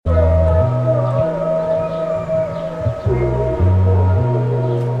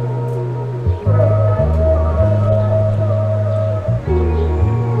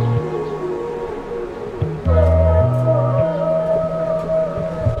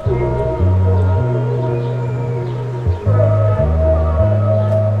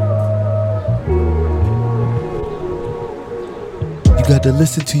gotta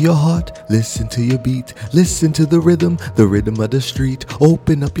listen to your heart, listen to your beat, listen to the rhythm of the street.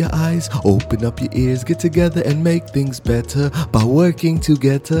 Open up your eyes, open up your ears, get together and make things better by working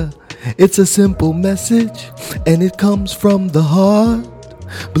together. It's a simple message, and it comes from the heart.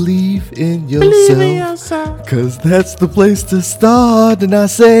 Believe in yourself, cause that's the place to start. And I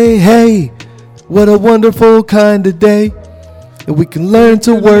say, hey, what a wonderful kind of day, and we can learn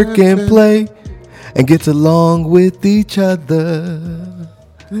to work and play and get along with each other.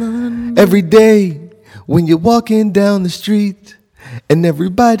 Every day when you're walking down the street, and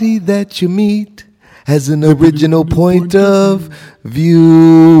everybody that you meet has an original point of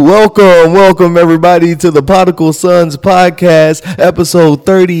view. Welcome everybody to the Prodigal Sons Podcast, episode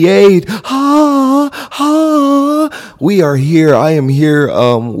 38. We are here. I am here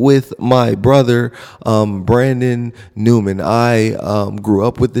with my brother, Brandon Newman. I grew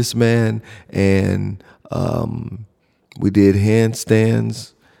up with this man, and we did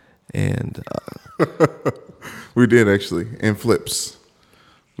handstands, and we did actually, and flips.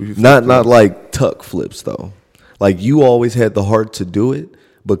 Not like tuck flips though. Like you always had the heart to do it,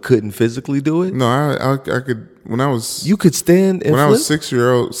 but couldn't physically do it. No, I could. When I was, you could stand and when flip? I was 6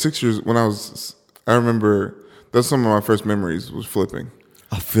 years. When I remember that's some of my first memories was flipping.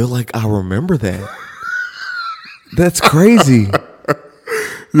 I feel like I remember that. That's crazy.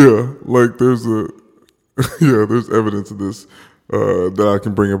 Yeah, like there's evidence of this that I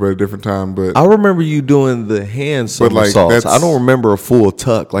can bring up at a different time. But I remember you doing the hand somersaults. I don't remember a full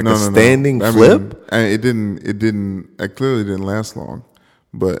tuck, like standing flip. It clearly didn't last long.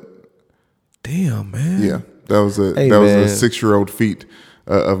 But damn, man. Yeah, that was a 6-year-old feat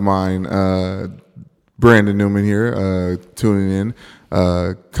of mine. Brandon Newman here, tuning in,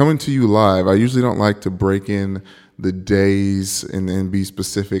 coming to you live. I usually don't like to break in the days and be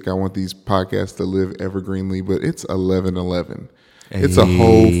specific. I want these podcasts to live evergreenly, but it's 11/11. Hey. It's a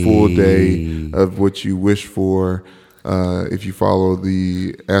whole full day of what you wish for. If you follow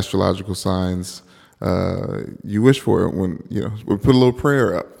the astrological signs, you wish for it when we put a little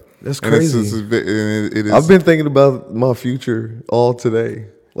prayer up. That's crazy. It is. I've been thinking about my future all today.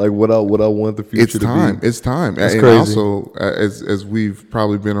 Like what I want the future to be. It's time. That's and crazy. Also, as we've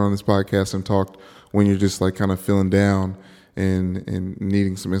probably been on this podcast and talked, when you're just like kind of feeling down and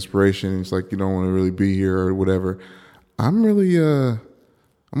needing some inspiration, and it's like you don't want to really be here or whatever. I'm really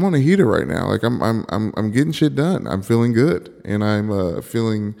I'm on a heater right now. Like I'm getting shit done. I'm feeling good, and I'm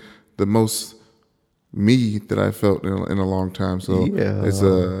feeling the most me that I felt in a long time. So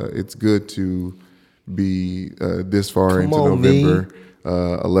it's good to be this far into November.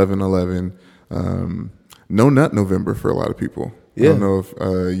 11/11. No nut November for a lot of people. Yeah. I don't know if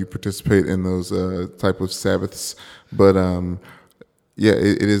you participate in those type of Sabbaths, but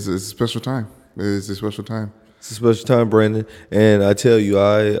it is a special time. It is a special time. It's a special time, Brandon. And I tell you,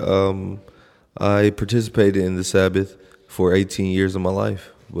 I participated in the Sabbath for 18 years of my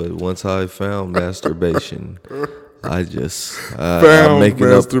life. But once I found masturbation, I just found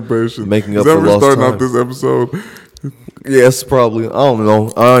masturbation. Making up for lost time. Starting off this episode. Yes, probably. I don't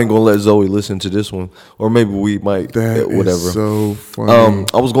know. I ain't gonna let Zoe listen to this one, or maybe we might. Whatever. Is so funny.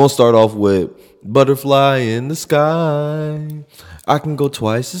 I was gonna start off with butterfly in the sky. I can go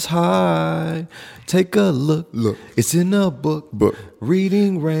twice as high. Take a look. It's in a book.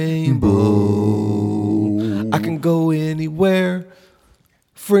 Reading rainbow. I can go anywhere.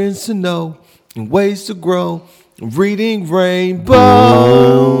 Friends to know and ways to grow. Reading rainbow.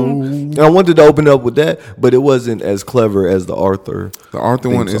 I wanted to open up with that, but it wasn't as clever as the Arthur. The Arthur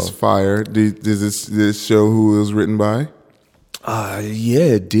one is fire. Did this show who it was written by?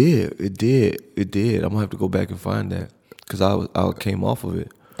 Yeah, it did. I'm gonna have to go back and find that because I came off of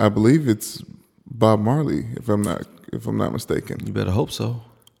it. I believe it's Bob Marley, if I'm not mistaken. You better hope so.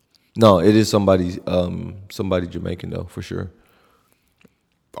 No, it is somebody Jamaican though, for sure.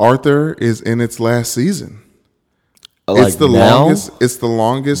 Arthur is in its last season. It's the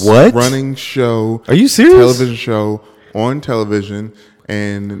longest running show. Are you serious? Television show on television,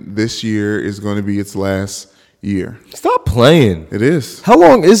 and this year is going to be its last year. Stop playing. It is. How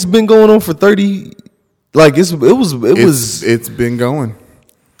long? It's been going on for 30. Like it's been going.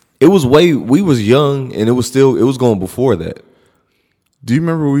 It was we was young, and it was going before that. Do you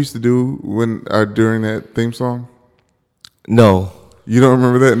remember what we used to do during that theme song? No. You don't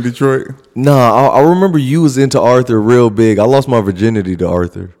remember that in Detroit? No, I remember you was into Arthur real big. I lost my virginity to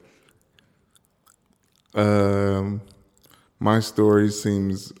Arthur. My story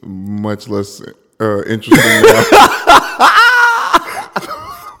seems much less interesting now.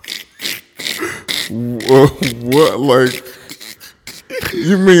 What, like,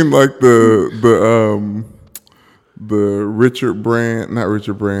 you mean like the Richard Brandt, not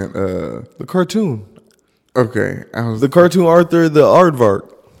Richard Brandt. The cartoon. Okay, The cartoon Arthur the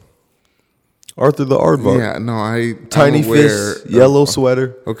Aardvark. Arthur the Aardvark. Yeah, no, Tiny fist, yellow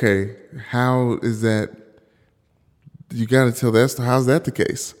sweater. Okay, how is that? You got to tell that. How's that the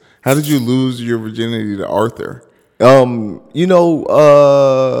case? How did you lose your virginity to Arthur? When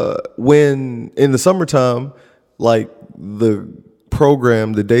in the summertime, like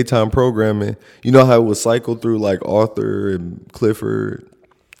the daytime programming, you know how it would cycle through like Arthur and Clifford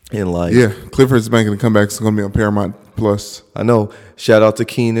and like Clifford's making a comeback. It's going to be on Paramount Plus. I know. Shout out to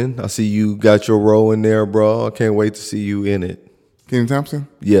Keenan. I see you got your role in there, bro. I can't wait to see you in it. Keenan Thompson?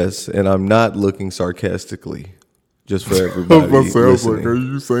 Yes, and I'm not looking sarcastically. Just for everybody. I was like, are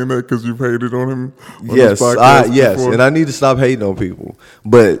you saying that because you've hated on him? On yes, yes, and I need to stop hating on people.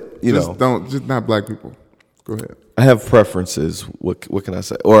 But just not black people. Go ahead. I have preferences. What can I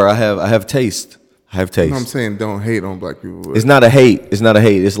say? Or I have taste. I have taste. No, I'm saying don't hate on black people. But. It's not a hate. It's not a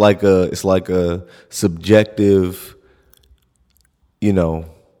hate. It's like a subjective.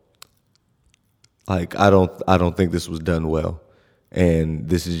 Like I don't think this was done well, and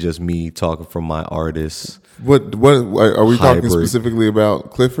this is just me talking from my artist. What are we talking specifically about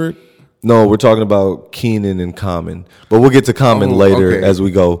Clifford? No, we're talking about Keenan and Common, but we'll get to Common later as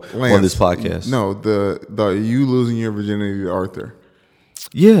we go on this podcast. No, the you losing your virginity to Arthur.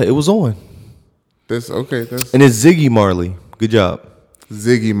 Yeah, it was on. That's okay. And it's Ziggy Marley. Good job,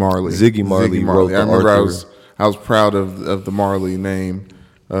 Ziggy Marley. Ziggy Marley wrote the I remember Arthur. I was proud of the Marley name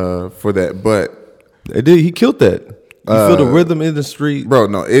for that, but he killed that. You feel the rhythm in the street, bro.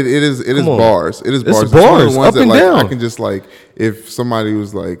 No, it is bars. It is bars. It's bars. It's ones up and down. I can just like if somebody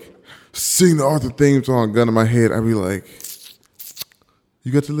was like sing the Arthur theme song, gun in my head, I'd be like,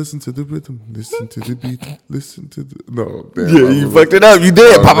 you got to listen to the rhythm, listen to the beat, listen to the you fucked it up. You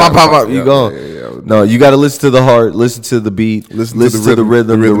did. Pop. You gone. Yeah. No, you got to listen to the heart, listen to the beat, listen to the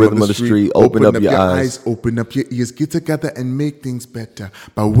rhythm of the street. Open up your eyes, open up your ears, get together and make things better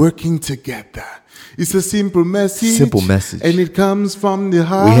by working together. It's a simple message. And it comes from the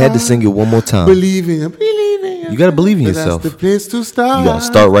heart. We had to sing it one more time. Believe in you got to believe in yourself. That's the place to start. You got to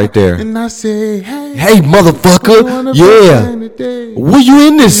start right there. And I say, hey, motherfucker. Yeah. Were you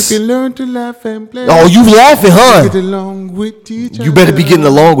in this? You can learn to laugh and play. Oh, you laughing, huh? Get along with each other. You better be getting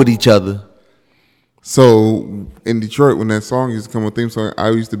along with each other. So, in Detroit, when that song used to come on theme song, I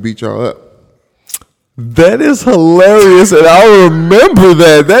used to beat y'all up. That is hilarious, and I remember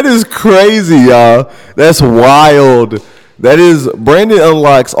that. That is crazy, y'all. That's wild. That is, Brandon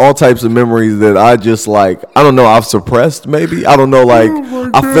unlocks all types of memories that I just like, I don't know, I've suppressed maybe. I don't know, like,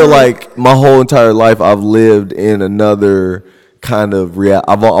 I feel like my whole entire life I've lived in another kind of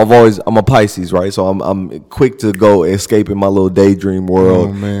I'm a Pisces, right? So I'm quick to go escape in my little daydream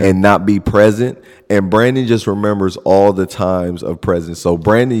world and not be present. And Brandon just remembers all the times of presence. So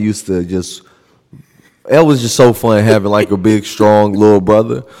Brandon used to just, it was just so fun having like a big, strong little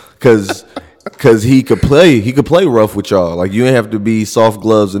brother, because he could play rough with y'all. Like you didn't have to be soft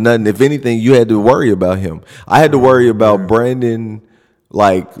gloves or nothing. If anything, you had to worry about him. I had to worry about Brandon.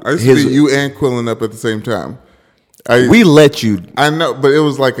 Like I used to be you and Quillen up at the same time. We let you. I know, but it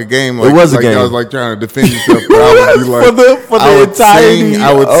was like a game. Like, it was a game. I was like trying to defend yourself. But I would be like,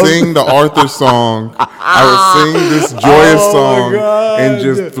 I would sing the Arthur song. I would sing this joyous song and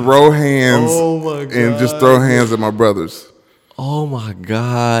just throw hands. And just throw hands at my brothers. Oh my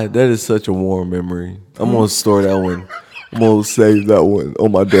God, that is such a warm memory. I'm gonna store that one. I'm gonna save that one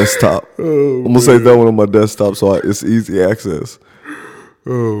on my desktop. I'm gonna save that one on my desktop so it's easy access.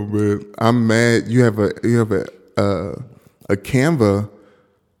 Oh man, I'm mad. You have a Canva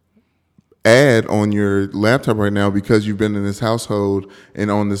ad on your laptop right now because you've been in this household and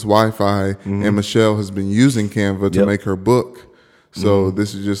on this Wi-Fi, and Michelle has been using Canva to make her book. So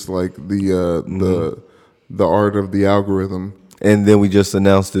this is just like the art of the algorithm. And then we just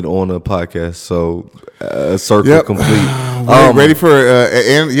announced it on a podcast. So circle complete. Ready for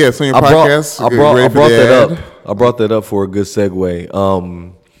so your podcast? I brought that up for a good segue.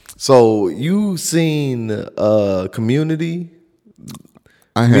 So you seen Community?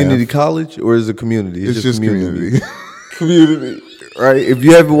 Community College, or is it Community? It's just Community. Community, right? If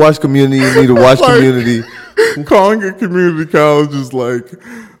you haven't watched Community, you need to watch Community. Calling it community college is like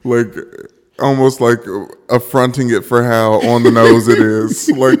almost like affronting it for how on the nose it is.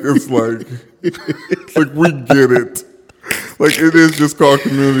 It's like we get it. Like it is just called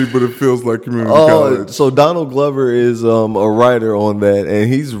community, but it feels like community college. So Donald Glover is a writer on that, and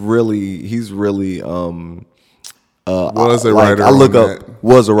he's really was a writer.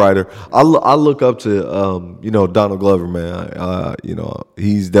 Was a writer. I look up to Donald Glover, man.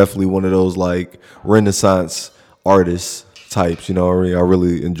 He's definitely one of those like Renaissance artist types. You know what I mean? I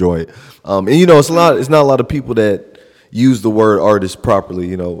really enjoy it. And you know, it's not a lot of people that use the word artist properly.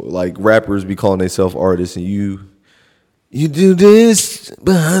 You know, like rappers be calling themselves artists, and you do this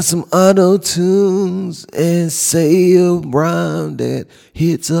behind some auto tunes and say a rhyme that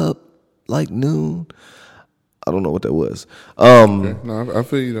hits up like noon. I don't know what that was. Okay. No, I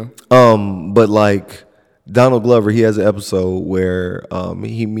feel you though. But like Donald Glover, he has an episode where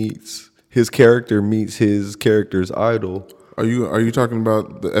his character meets his character's idol. Are you talking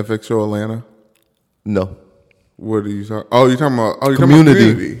about the FX show Atlanta? No. What are you talking? Oh, you're talking about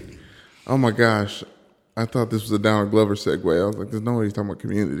Community. Oh my gosh, I thought this was a Donald Glover segue. I was like, "There's no way he's talking about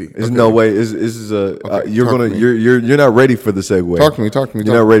Community." There's no way. This is a. You're not ready for the segue. Talk to me.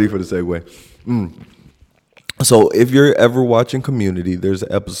 You're not ready for the segue. So if you're ever watching Community, there's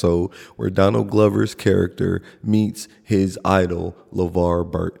an episode where Donald Glover's character meets his idol, LeVar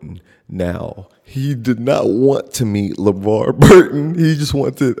Burton. Now, he did not want to meet LeVar Burton. He just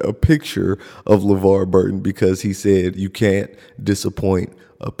wanted a picture of LeVar Burton because he said you can't disappoint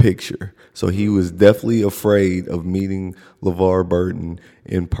a picture. So he was definitely afraid of meeting LeVar Burton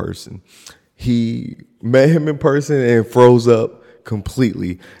in person. He met him in person and froze up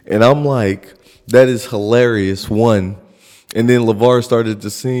completely. And I'm like, that is hilarious, one. And then LeVar started to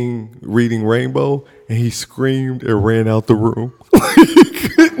sing Reading Rainbow, and he screamed and ran out the room. He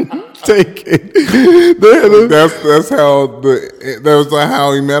couldn't take it. That's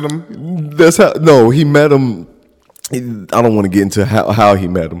how he met him? He met him. I don't want to get into how he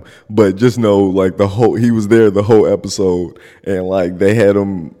met him, but just know like he was there the whole episode, and like they had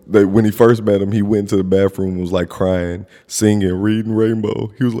him. When he first met him, he went to the bathroom, was like crying, singing, Reading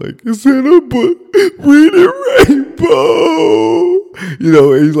Rainbow. He was like, "It's in a book, Reading Rainbow." You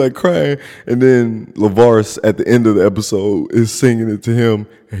know, and he's like crying, and then LeVar at the end of the episode is singing it to him,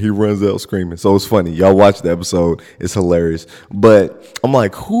 and he runs out screaming. So it's funny. Y'all watch the episode; it's hilarious. But I'm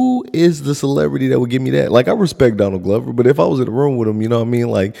like, who is the celebrity that would give me that? Like, I respect Donald Glover, but if I was in the room with him, you know what I mean?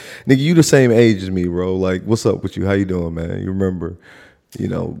 Like, nigga, you the same age as me, bro. Like, what's up with you? How you doing, man? You remember, you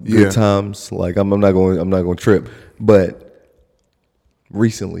know, good times. Like, I'm not going to trip. But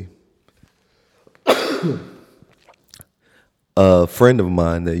recently, a friend of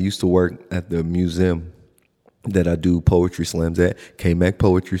mine that used to work at the museum that I do poetry slams at, KMAC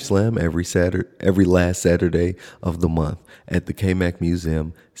Poetry Slam, every last Saturday of the month at the KMAC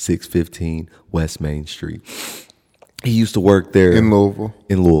Museum, 615 West Main Street. He used to work there in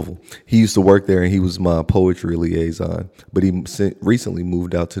Louisville. He used to work there, and he was my poetry liaison. But he recently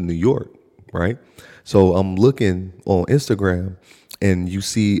moved out to New York, right? So I'm looking on Instagram, and you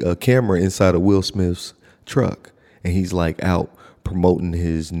see a camera inside of Will Smith's truck, and he's like out promoting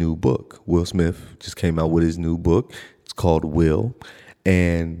his new book. Will Smith just came out with his new book. It's called Will,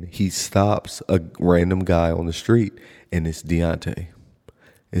 and he stops a random guy on the street, and it's Deontay.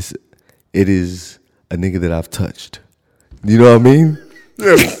 It is a nigga that I've touched. You know what I mean?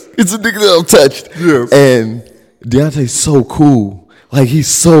 Yes. It's a nigga that I've touched. Yes. And Deontay's so cool. Like, he's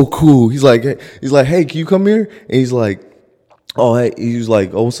so cool. He's like, hey, can you come here? And he's like, oh, hey. He's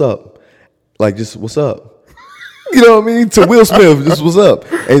like, oh, what's up? Like, just what's up? You know what I mean? To Will Smith, just what's up?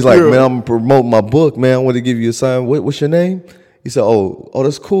 And he's like, man, I'm promoting my book, man. I want to give you a sign. What's your name? He said, oh,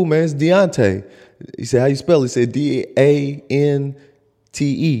 that's cool, man. It's Deontay. He said, how you spell it? He said, Dante.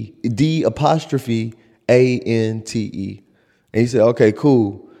 D''Ante. And he said, okay,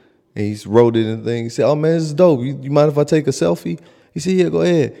 cool. And he wrote it in the thing. He said, oh, man, this is dope. You mind if I take a selfie? He said, yeah, go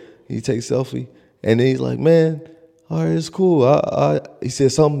ahead. He takes a selfie. And then he's like, man, all right, it's cool. He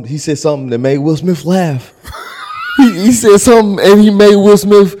said something that made Will Smith laugh. He said something, and he made Will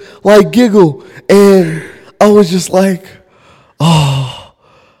Smith like giggle. And I was just like, oh,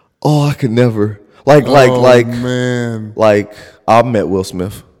 I could never. Man. Like, I met Will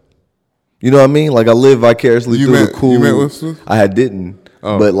Smith. You know what I mean? Like, I live vicariously through the cool. You met Will Smith? I didn't.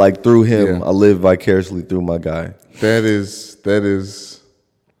 Oh. But like through him, I live vicariously through my guy. That is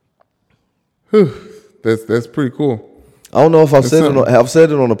that's pretty cool. I don't know if I've said it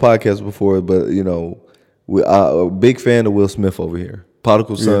on the podcast before, but you know, I'm a big fan of Will Smith over here.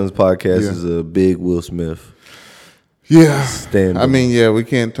 Prodigal Sons podcast is a big Will Smith. Yeah. Stand. I mean, we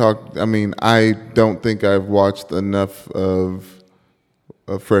can't talk. I mean, I don't think I've watched enough of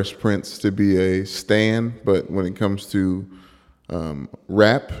Fresh Prince to be a stan, but when it comes to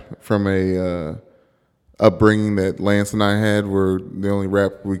rap from a upbringing that Lance and I had, where the only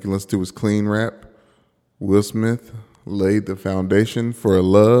rap we can listen to was clean rap, Will Smith laid the foundation for a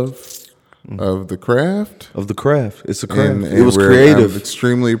love of the craft. It's a craft. And it was creative. I'm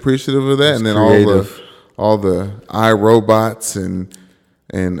extremely appreciative of that. And then creative. all the iRobots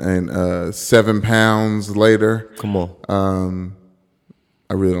and 7 pounds later. Come on.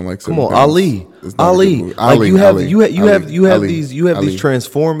 I really don't like. Come on, Ali. Like you have these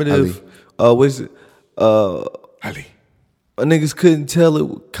transformative. What is it? Ali. My niggas couldn't tell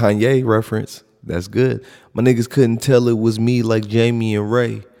it. Kanye reference. That's good. My niggas couldn't tell it was me like Jamie and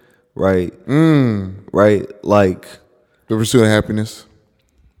Ray, right? Right, like The Pursuit of Happiness.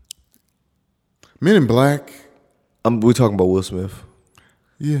 Men in Black. we're talking about Will Smith.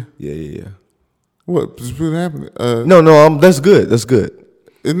 Yeah. Yeah. What Pursuit of Happiness? No. That's good. That's good.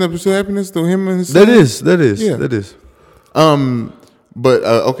 Isn't that Pursuit of Happiness? Though him and his son? That is. But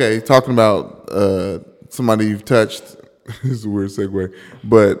okay, talking about somebody you've touched. This is a weird segue,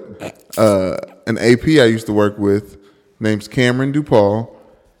 but an AP I used to work with, name's Cameron DuPaul.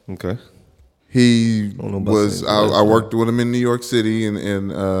 Okay. He was. I worked with him in New York City,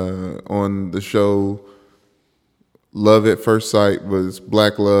 and on the show Love at First Sight was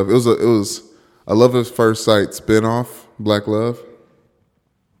Black Love. It was a Love at First Sight spinoff, Black Love.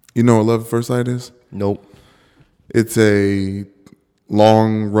 You know what Love at First Sight is? Nope. It's a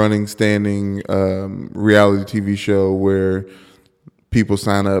long-running, standing reality TV show where people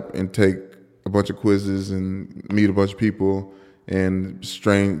sign up and take a bunch of quizzes and meet a bunch of people, and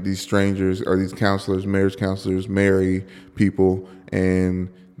these strangers or these counselors, marriage counselors, marry people, and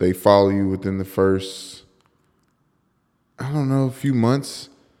they follow you within the first, a few months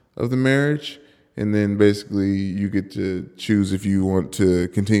of the marriage. And then basically you get to choose if you want to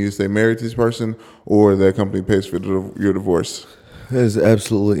continue to stay married to this person or that company pays for your divorce. That is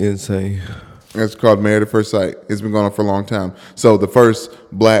absolutely insane. It's called Married at First Sight. It's been going on for a long time. So the first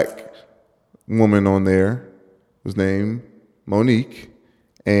black woman on there was named Monique,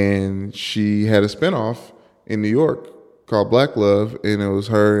 and she had a spinoff in New York called Black Love, and it was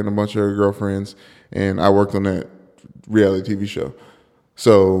her and a bunch of her girlfriends, and I worked on that reality TV show.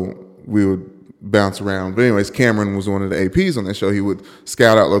 So we would bounce around. But anyways, Cameron was one of the APs on that show. He would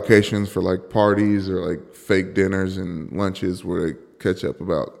scout out locations for like parties or like fake dinners and lunches where they catch up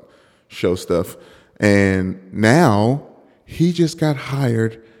about show stuff. And now he just got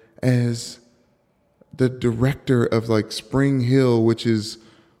hired as the director of like Spring Hill, which is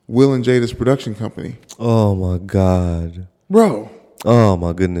Will and Jada's production company. Oh my God. Bro. Oh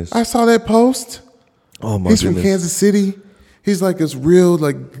my goodness. I saw that post. Oh my He's goodness. from Kansas City. He's like this real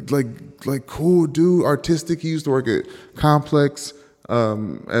like cool dude, artistic. He used to work at Complex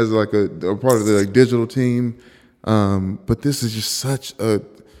as like a part of the like digital team. But this is just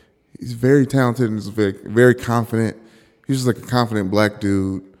he's very talented and is very, very confident. He's just like a confident black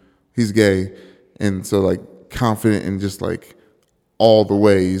dude. He's gay. And so like confident in just like all the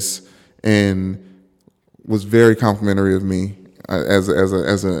ways, and was very complimentary of me as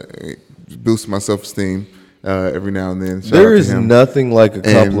a boost my self-esteem every now and then. There is nothing like a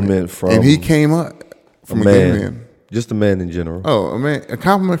compliment from, and he came up from a man. good man. Just a man in general. Oh, a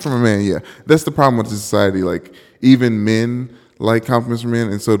compliment from a man, yeah. That's the problem with the society. Like, even men like compliments from men,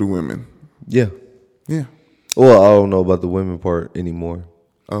 and so do women. Yeah. Yeah. Well, I don't know about the women part anymore.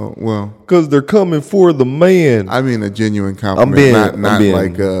 Oh, well. Because they're coming for the man. I mean a genuine compliment.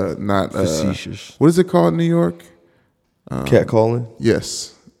 not facetious. What is it called in New York? Catcalling?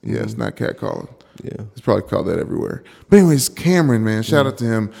 Yes. Yes, not catcalling. Yeah. It's probably called that everywhere. But anyways, Cameron, man, shout out to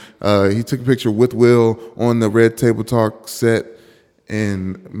him. He took a picture with Will on the Red Table Talk set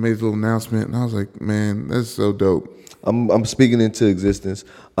and made a little announcement. And I was like, man, that's so dope. I'm speaking into existence.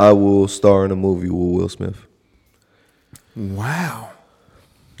 I will star in a movie with Will Smith. Wow.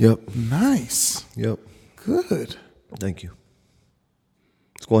 Yep. Nice. Yep. Good. Thank you.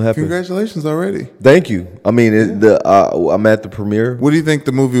 It's going to happen. Congratulations already. Thank you. I mean, I'm at the premiere. What do you think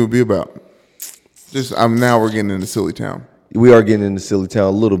the movie will be about? Now we're getting into Silly Town. We are getting into Silly Town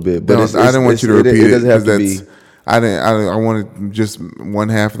a little bit, but I didn't want you to repeat it. It doesn't have to be. I wanted just one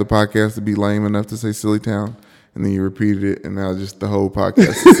half of the podcast to be lame enough to say Silly Town, and then you repeated it, and now just the whole podcast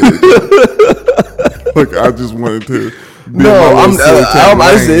is Silly Town. Look, I just wanted to.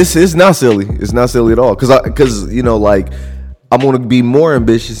 It's not silly. It's not silly at all. Because like, I'm going to be more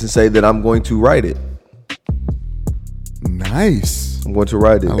ambitious and say that I'm going to write it. Nice. I'm going to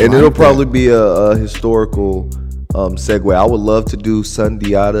write it, and it'll probably be a historical segue. I would love to do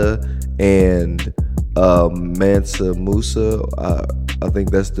Sundiata and Mansa Musa. I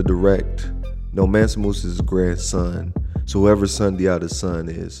think that's the direct. No, Mansa Musa's grandson. So whoever Sundiata's son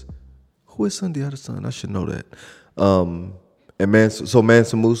is, who is Sundiata's son? I should know that. And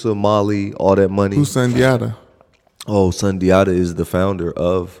Mansa Musa, Mali, all that money. Who's Sundiata? Oh, Sundiata is the founder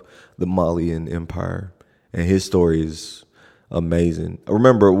of the Malian Empire, and his story is amazing.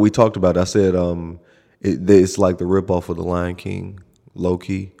 Remember, we talked about it. I said it's like the ripoff of The Lion King, low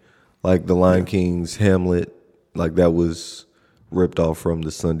key. Like the Lion King's Hamlet, like that was ripped off from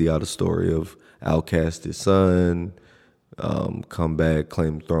the Sundiata story of outcasted son, come back,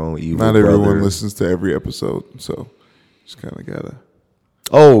 claim throne, evil Not brother. everyone listens to every episode, so just kind of gotta.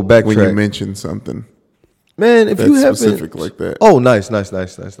 Oh, backtrack. When you mention something, man, if you haven't specific like that. Oh, nice. I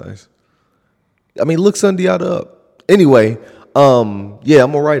mean, look Sundiata up. Anyway, yeah,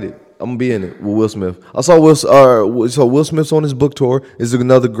 I'm gonna write it. I'm gonna be in it with Will Smith. I saw Will Smith's on his book tour. This is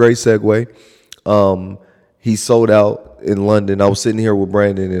another great segue. He sold out in London. I was sitting here with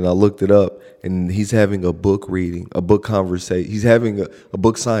Brandon and I looked it up, and he's having a book reading, a book conversation. He's having a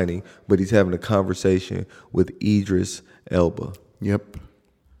book signing, but he's having a conversation with Idris Elba. Yep.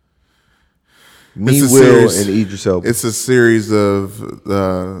 And Idris Elba. It's a series of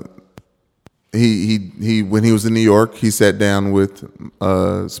he when he was in New York, he sat down with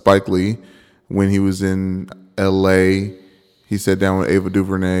Spike Lee. When he was in L.A., he sat down with Ava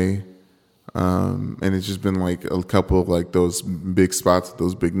DuVernay. And it's just been like a couple of like those big spots,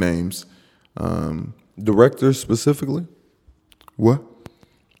 those big names. Directors specifically? What?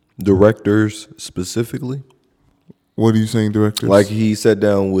 Directors specifically? What are you saying, directors? Like he sat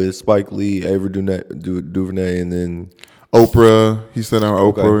down with Spike Lee, Ava DuVernay, and then Oprah. He sat down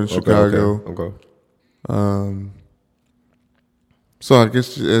with Oprah in Chicago. Okay. So I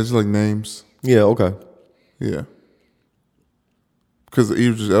guess it's like names. Yeah. Okay. Yeah. Because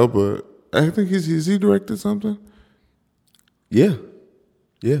Idris Elba, I think is he directed something? Yeah.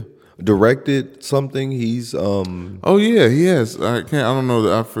 Directed something. He's Oh yeah, he has. I don't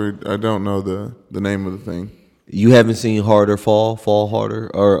know I don't know the name of the thing. You haven't seen Harder Fall Harder,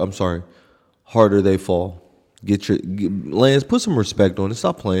 or I'm sorry, Harder They Fall. Lance, put some respect on it.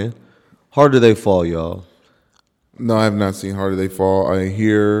 Stop playing. Harder They Fall, y'all. No, I have not seen Harder They Fall. I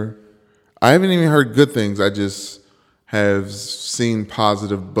haven't even heard good things. I just have seen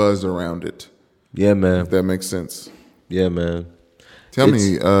positive buzz around it. Yeah, man. If that makes sense. Yeah, man. Tell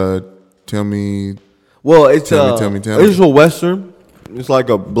me. Well, it's tell me. It's a Western. It's like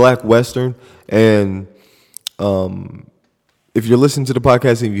a black Western. And if you're listening to the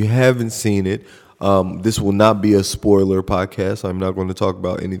podcast and you haven't seen it, this will not be a spoiler podcast. I'm not going to talk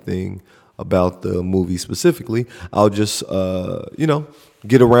about anything about the movie specifically. I'll just,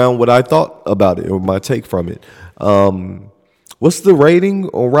 get around what I thought about it or my take from it. What's the rating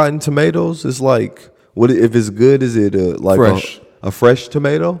on Rotten Tomatoes? It's like, what if it's good? Is it like fresh? A fresh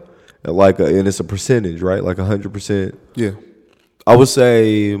tomato? And it's a percentage, right? Like 100%. Yeah. I would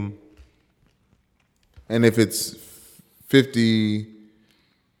say. And if it's 50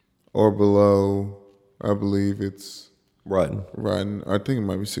 or below, I believe it's rotten. I think it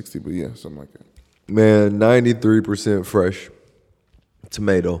might be 60, but yeah, something like that. Man, 93% fresh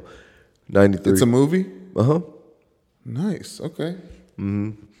tomato. 93. It's a movie? Uh-huh. Nice. Okay.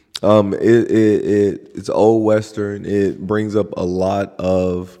 Mm-hmm. It's old Western. It brings up a lot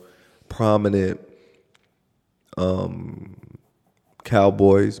of prominent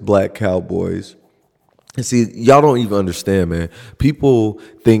cowboys, black cowboys. And see, y'all don't even understand, man. People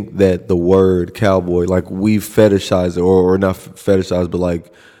think that the word cowboy, like we've fetishized it, or not fetishized, but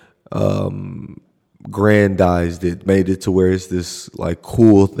like grandized it, made it to where it's this like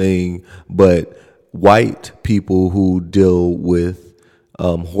cool thing. But white people who deal with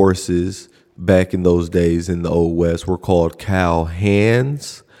horses back in those days in the Old West were called cow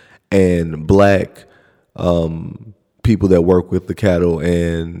hands, and black people that work with the cattle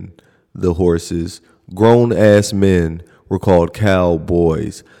and the horses, grown ass men, were called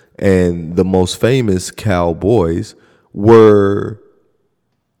cowboys. And the most famous cowboys were,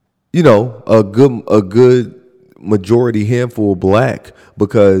 a good majority handful black,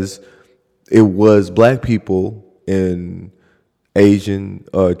 because it was black people and Asian,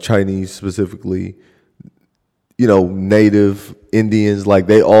 Chinese specifically, native Indians, like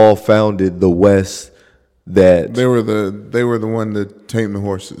they all founded the West. That they were the one that tamed the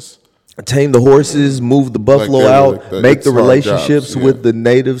horses. Tame the horses, move the buffalo out, make the relationships with the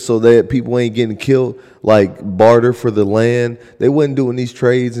natives so that people ain't getting killed, like barter for the land. They wasn't doing these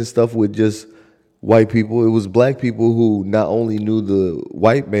trades and stuff with just white people. It was black people who not only knew the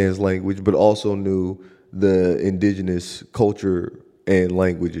white man's language, but also knew the indigenous culture and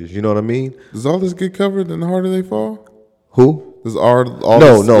languages. You know what I mean? Does all this get covered in The Harder They Fall? Who? Does all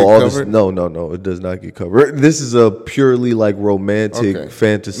this get covered? No, it does not get covered. This is a purely like romantic,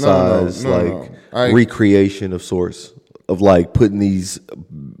 fantasized, recreation of sorts of like putting these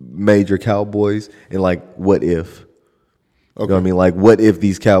major cowboys in like what if. You know what I mean? Like what if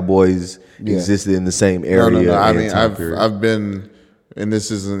these cowboys existed in the same area? No. I mean, I've been and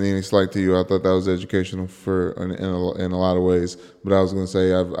this isn't any slight to you. I thought that was educational in a lot of ways. But I was going to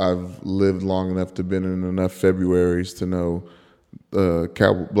say I've lived long enough to been in enough Februaries to know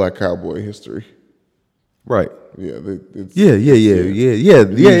Black cowboy history. Right. Yeah. Yeah.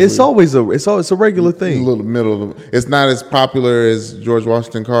 It's always a regular thing. A little middle of it's not as popular as George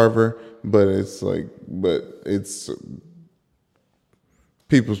Washington Carver, but it's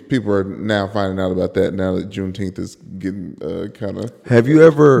people are now finding out about that now that Juneteenth is getting kind of. Have you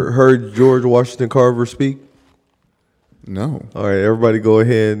ever heard George Washington Carver speak? No. All right, everybody go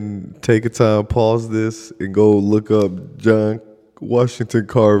ahead and take a time, pause this, and go look up John Washington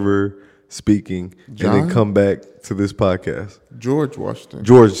Carver speaking, and then come back to this podcast. George Washington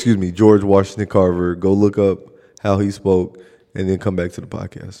Carver. Go look up how he spoke, and then come back to the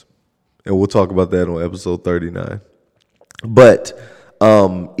podcast. And we'll talk about that on episode 39. But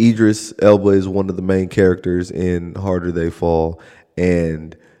Idris Elba is one of the main characters in Harder They Fall,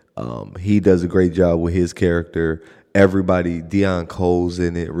 and he does a great job with his character. Everybody, Deion Cole's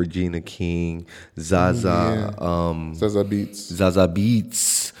in it, Regina King, Zaza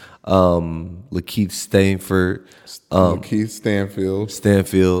Beetz, Lakeith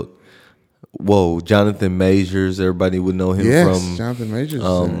Stanfield. Whoa, Jonathan Majors. Everybody would know him from Jonathan Majors.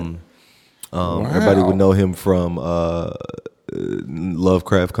 Wow. Everybody would know him from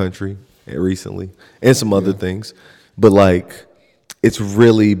Lovecraft Country recently, and some other things. But like, it's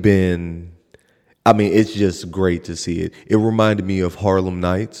really been. I mean, it's just great to see it. It reminded me of Harlem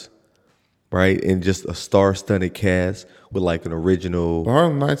Nights, right? And just a star-studded cast with like an original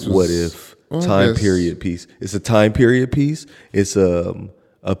Harlem Nights time period piece. It's a time period piece. It's a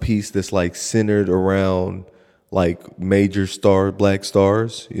piece that's like centered around like major black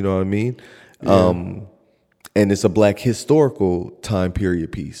stars. You know what I mean? Yeah. And it's a black historical time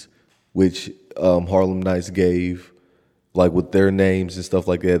period piece, which Harlem Nights gave. Like with their names and stuff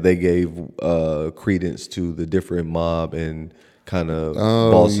like that, they gave credence to the different mob and kind of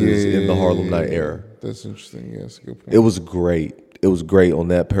bosses in the Harlem Night era. That's interesting. Yes, good point. It was great. It was great on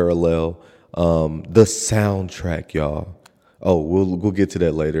that parallel. The soundtrack, y'all. Oh, we'll get to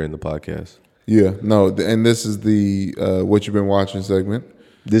that later in the podcast. Yeah, no, and this is the what you've been watching segment.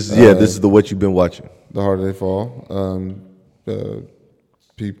 This is the what you've been watching. The Harder They Fall.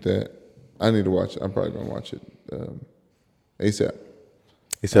 Peep that. I need to watch it. I'm probably gonna watch it. ASAP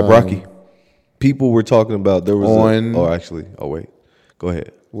Rocky. People were talking about there was wait. Go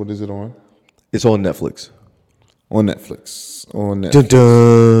ahead. What is it on? It's on Netflix. On Netflix. Dun,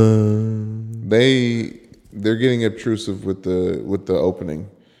 dun. They're getting obtrusive with the opening.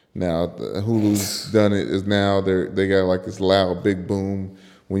 Now Hulu's done it is now they got like this loud big boom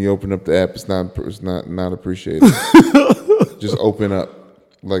when you open up the app. It's not appreciated. Just open up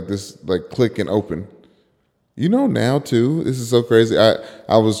like this, like click and open. You know now too. This is so crazy. I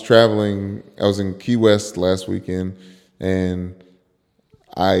was traveling. I was in Key West last weekend, and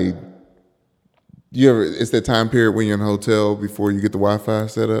it's that time period when you're in a hotel before you get the Wi-Fi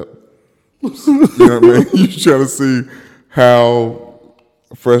set up. You know what I mean? You're trying to see how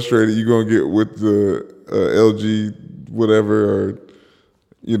frustrated you're gonna get with the LG whatever or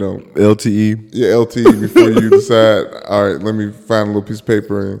LTE. Yeah, LTE before you decide. All right, let me find a little piece of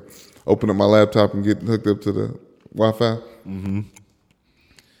paper and open up my laptop and get hooked up to the Wi-Fi. Mm-hmm.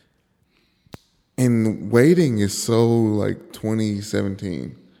 And waiting is so like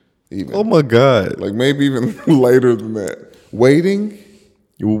 2017 even. Oh my God. Like maybe even later than that. Waiting.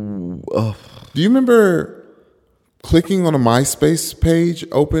 Do you remember clicking on a MySpace page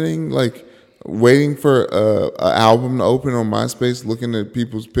opening, like waiting for an album to open on MySpace, looking at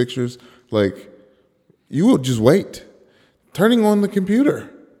people's pictures? Like you would just wait. Turning on the computer.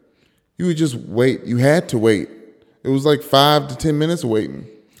 You would just wait. You had to wait. It was like 5 to 10 minutes of waiting.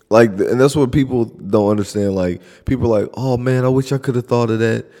 Like, and that's what people don't understand. Like, people are like, oh man, I wish I could have thought of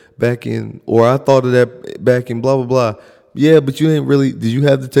that back in, or I thought of that back in blah, blah, blah. Yeah, but you ain't really, did you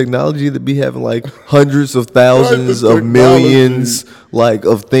have the technology to be having like hundreds of thousands of millions, like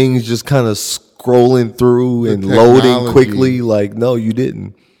of things just kind of scrolling through and loading quickly? Like, no, you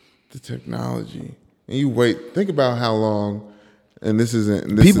didn't. The technology. And you wait, think about how long. And this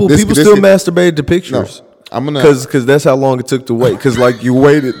isn't people still masturbated to pictures. No, I'm gonna because that's how long it took to wait. Because like you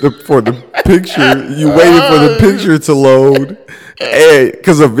waited for the picture to load. Hey,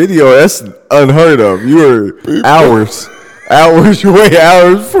 because a video that's unheard of. You were hours. You wait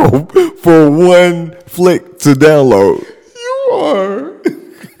hours for one flick to download. You are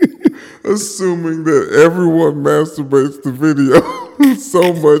assuming that everyone masturbates to video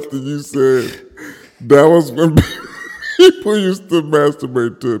so much that you said that was when people used to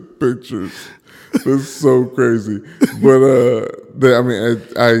masturbate to pictures. That's so crazy. But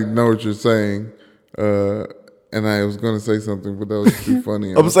I know what you're saying. And I was going to say something, but that was too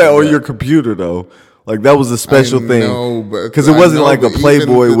funny. I'm saying on your computer though. Like that was a special thing. Because it wasn't like a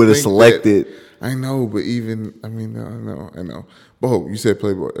Playboy with a selected. I know, but even I know. But Hope, you said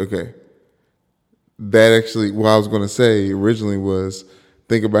Playboy. Okay. That actually, what I was going to say originally was,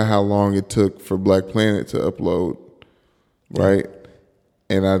 think about how long it took for Black Planet to upload, right?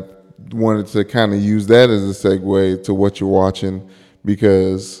 And I wanted to kind of use that as a segue to what you're watching,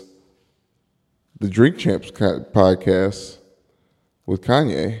 because the Drink Champs podcast with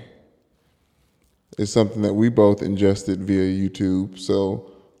Kanye is something that we both ingested via YouTube.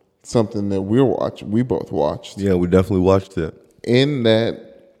 So something that we both watched. Yeah, we definitely watched it. In that,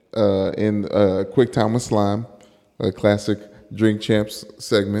 Quick Time with Slime, a classic Drink Champs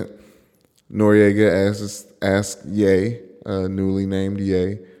segment, Noriega asked Ye, newly named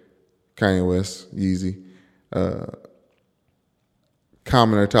Ye, Kanye West, Yeezy,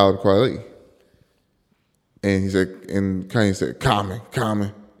 Common or Talib Kweli. And Kanye said, Common,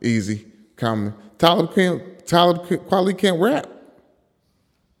 easy, Common. Talib Kweli can't rap.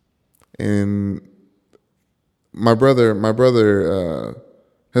 And my brother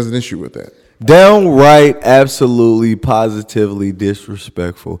has an issue with that. Downright, absolutely, positively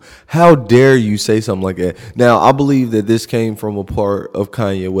disrespectful. How dare you say something like that? Now, I believe that this came from a part of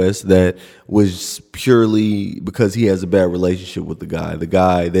Kanye West that was purely because he has a bad relationship with the guy. The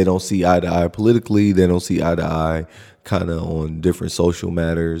guy, they don't see eye to eye politically. They don't see eye to eye kind of on different social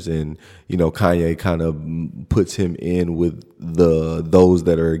matters. And, Kanye kind of puts him in with those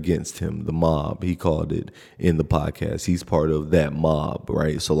that are against him, the mob, he called it in the podcast. He's part of that mob,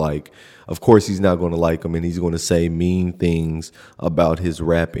 right? So, of course, he's not going to like him, and he's going to say mean things about his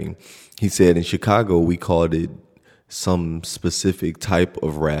rapping. He said in Chicago, we called it some specific type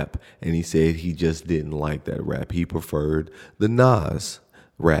of rap, and he said he just didn't like that rap. He preferred the Nas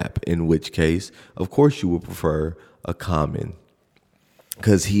rap, in which case, of course, you would prefer a Common,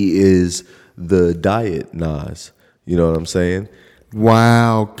 because he is the diet Nas. You know what I'm saying?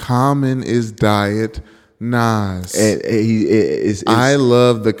 Wow, Common is diet Nas. And I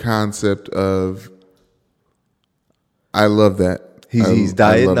love the concept of. I love that. He's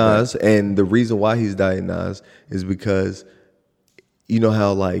diet Nas, and the reason why he's diet Nas is because, you know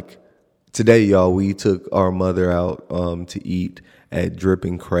how today, y'all, we took our mother out to eat at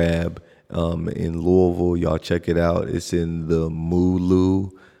Dripping Crab in Louisville. Y'all check it out. It's in the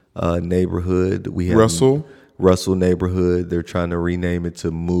Mulu neighborhood. We have Russell neighborhood. They're trying to rename it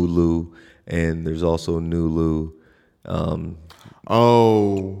to Mulu, and there's also Nulu.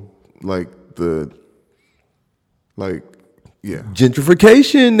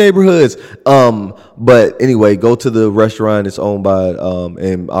 Gentrification neighborhoods. But anyway, go to the restaurant. It's owned by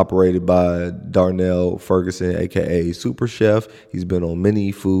and operated by Darnell Ferguson, aka Super Chef. He's been on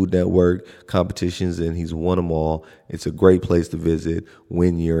many Food Network competitions and he's won them all. It's a great place to visit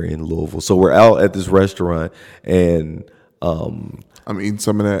when you're in Louisville. So we're out at this restaurant, and I'm eating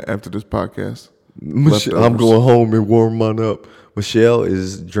some of that after this podcast. I'm going home and warm mine up. Michelle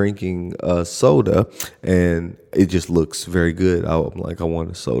is drinking soda, and it just looks very good. I'm like, I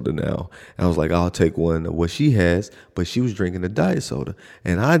want a soda now. And I was like, I'll take one of what she has, but she was drinking a diet soda.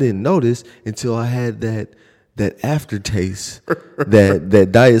 And I didn't notice until I had that aftertaste that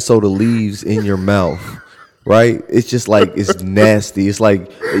diet soda leaves in your mouth, right? It's just like, it's nasty. It's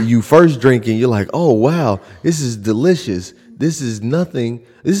like you first drinking, you're like, oh, wow, this is delicious. This is nothing.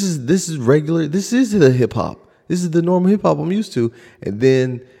 This is regular. This is the hip hop. This is the normal hip hop I'm used to. And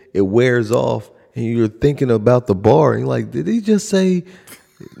then it wears off and you're thinking about the bar. And you're like, did he just say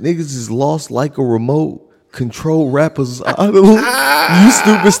niggas is lost like a remote control rappers? You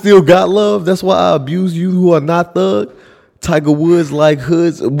stupid still got love. That's why I abuse you who are not thug. Tiger Woods like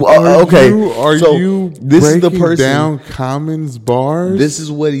hoods. Are you this breaking is the person, down Common's bars? This is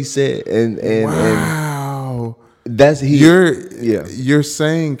what he said. And wow. That's You're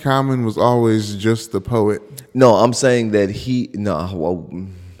saying Common was always just the poet. No, I'm saying that he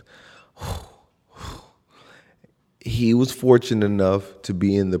was fortunate enough to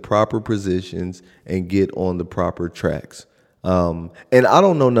be in the proper positions and get on the proper tracks. And I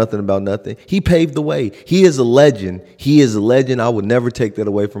don't know nothing about nothing. He paved the way. He is a legend. I would never take that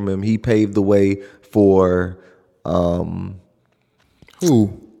away from him. He paved the way for who?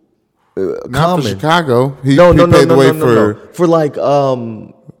 Not Common. For Chicago. He paved the way for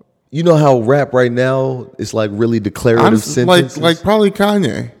you know how rap right now is like really declarative sentences? Like probably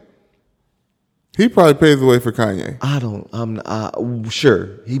Kanye. He probably paved the way for Kanye.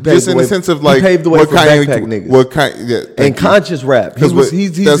 Sure. He paved Just the in way, the sense of he like paved the way what for Kanye, backpack niggas. And conscious rap. He's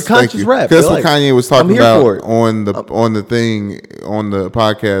a conscious rap. That's what Kanye was talking about for it. on the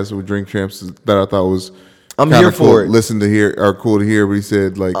podcast with Drink Champs that I thought was I'm here cool, for it. Listen to hear or cool to hear. But he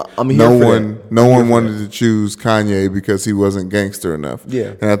said like no one wanted to choose Kanye because he wasn't gangster enough.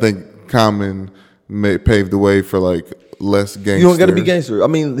 Yeah, and I think Common paved the way for like less gangster. You don't got to be gangster. I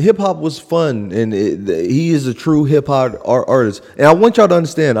mean, hip hop was fun, and he is a true hip hop artist. And I want y'all to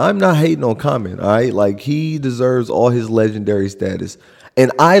understand, I'm not hating on Common. All right, like he deserves all his legendary status,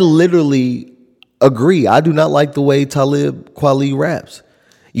 and I literally agree. I do not like the way Talib Kweli raps.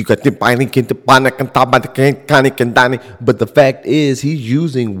 You got the but the fact is, he's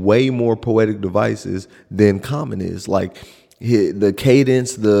using way more poetic devices than Common is. Like the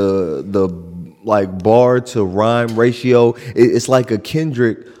cadence, the like bar to rhyme ratio, it's like a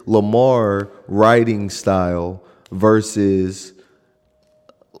Kendrick Lamar writing style versus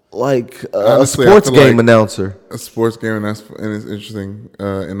like honestly, a sports game announcer. A sports game, and it's interesting,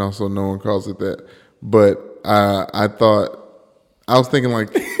 and also no one calls it that. But I was thinking like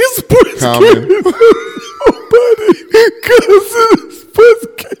sports Common. Game because it's sports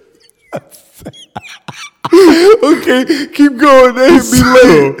game. Okay, keep going. They hit me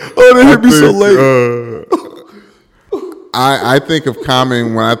late. Oh, they hit me so late. I think of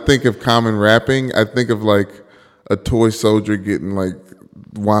Common, when I think of Common rapping, I think of like a toy soldier getting like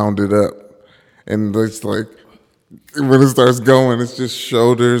wounded up. And it's like, when it starts going, it's just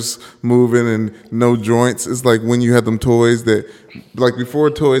shoulders moving and no joints. It's like when you had them toys that, like before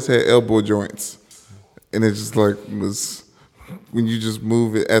toys had elbow joints. And it just like was, when you just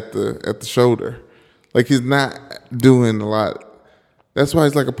move it at the shoulder. Like he's not doing a lot. That's why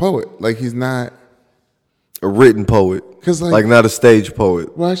he's like a poet. Like he's not a written poet. Cause like not a stage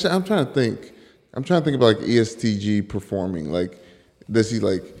poet. Well, actually, I'm trying to think about like ESTG performing. Like, is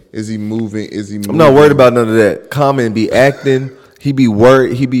he moving? I'm not worried about none of that. Common be acting. He be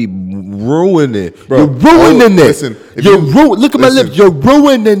worried. He be ruining it. Bro, you're ruining it. Listen, look at my lips. You're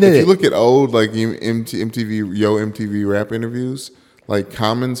ruining it. If you look at old like MTV rap interviews, like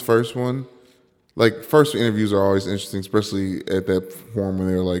Common's first one. Like, first interviews are always interesting, especially at that form when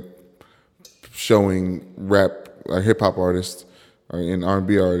they're like showing rap or hip hop artists and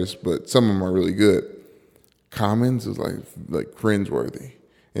R&B artists, but some of them are really good. Common's is like cringeworthy,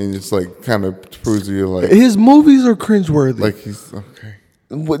 and it's like kind of proves you like his movies are cringeworthy. Like he's okay.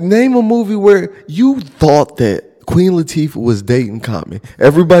 Name a movie where you thought that Queen Latifah was dating Common.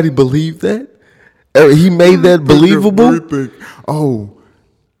 Everybody believed that. He made that believable. Oh.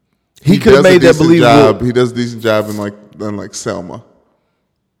 He could have made that believable. He does a decent job in like Selma.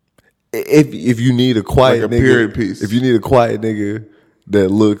 If you need a quiet like a nigga, period piece. If you need a quiet nigga that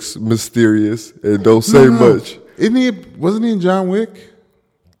looks mysterious and don't say much. Wasn't he in John Wick?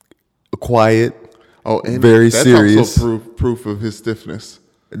 Quiet. Oh, and very that's serious. Also proof of his stiffness.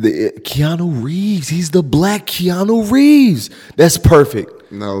 Keanu Reeves. He's the black Keanu Reeves. That's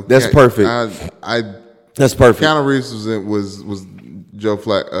perfect. No, that's perfect. That's perfect. Keanu Reeves was Joe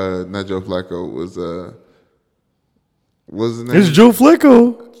Flacco, not Joe Flacco, was his name? It's Joe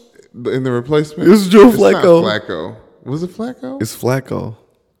Flacco. In The Replacement? It's Joe Flacco. Not Flacco. Was it Flacco? It's Flacco.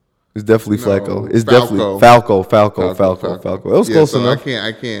 It's definitely Flacco. It's definitely Falco. It was close enough.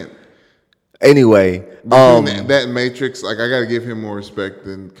 I can't. Anyway. That Matrix, like I gotta give him more respect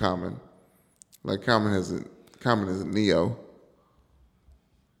than Common. Like Common isn't Neo.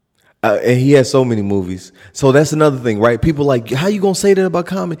 And he has so many movies. So that's another thing, right? People like, how you gonna say that about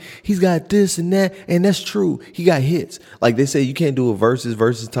Common? He's got this and that, and that's true. He got hits. Like they say, you can't do a versus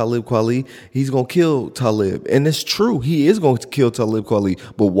Talib Kweli. He's gonna kill Talib, and it's true. He is going to kill Talib Kweli.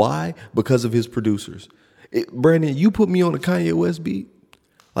 But why? Because of his producers. Brandon, you put me on a Kanye West beat.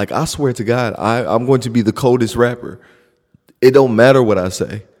 Like I swear to God, I'm going to be the coldest rapper. It don't matter what I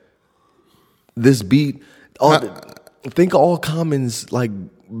say. This beat, think of all Common's like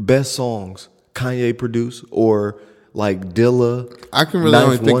best songs Kanye produced, or like Dilla. I can really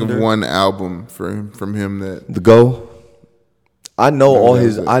only think of one album from him that The Go. I know all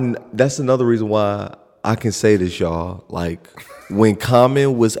his. That's another reason why I can say this, y'all. Like when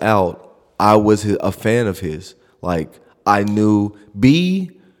Common was out, I was a fan of his. Like I knew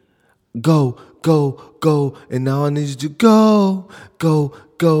go, and now I need you to go.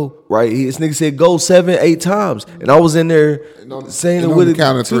 Right, this nigga said go 7-8 times, and I was in there saying it with the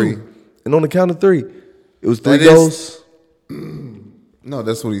count of three. And on the count of three, it was three goes. No,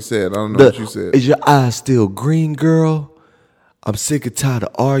 that's what he said. I don't know what you said. Is your eyes still green, girl? I'm sick and tired of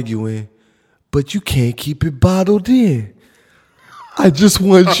arguing, but you can't keep it bottled in. I just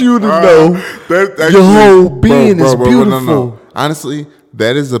want you to know That your whole being is bro, beautiful. no. Honestly,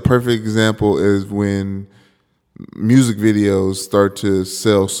 that is a perfect example is when music videos start to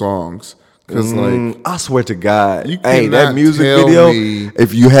sell songs. Because I swear to God, You hey, that cannot music tell video. me-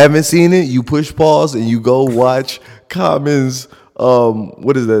 If you haven't seen it, you push pause and you go watch Common's.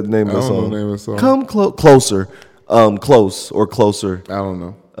 What is that name of the I don't know song? the name of the song. Come closer, close or closer. I don't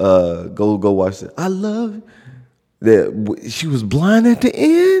know. Go watch it. I love that. She was blind at the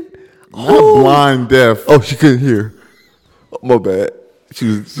end. Not blind, deaf. Oh, she couldn't hear. Oh, my bad. She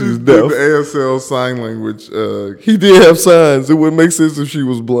was Did deaf. the ASL sign language. He did have signs. It would make sense if she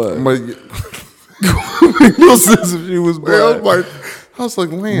was blind. But, Make no sense if she was blind. I was like,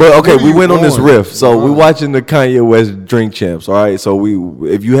 man. But okay, where we you went on this going? riff. So we're watching the Kanye West Drink Champs. All right. So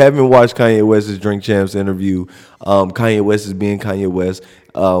if you haven't watched Kanye West's Drink Champs interview, Kanye West is being Kanye West.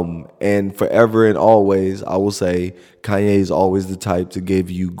 And forever and always, I will say Kanye is always the type to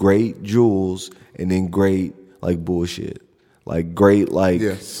give you great jewels and then great like bullshit, like great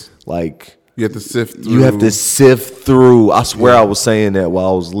Yes. like. You have to sift through. You have to sift through. I swear I was saying that while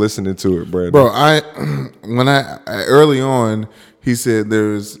I was listening to it, Brandon. Bro, when I early on, he said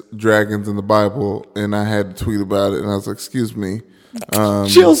there's dragons in the Bible, and I had to tweet about it, and I was like, excuse me.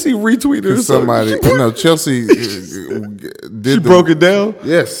 Chelsea retweeted it. Somebody, no, Chelsea did. She broke it down.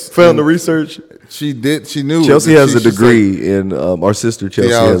 Yes. Found the research. She did. She knew. Chelsea She- has a she's degree in. Our sister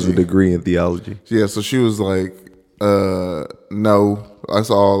Chelsea has a Theology. degree in theology. Yeah, so she was like, no, that's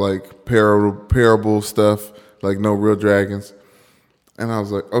all like parable stuff, like no real dragons. And I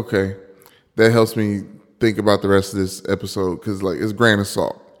was like, okay, that helps me think about the rest of this episode because like it's grain of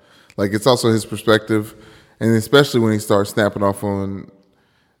salt. Like it's also his perspective, and especially when he starts snapping off on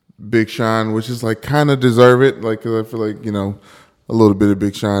Big Sean, which is like kind of deserve it. Like 'cause I feel like a little bit of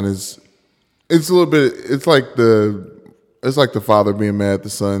Big Sean is it's a little bit. It's like the father being mad at the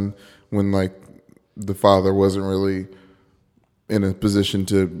son when like the father wasn't really in a position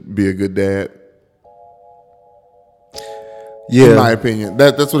to be a good dad. Yeah, In my opinion,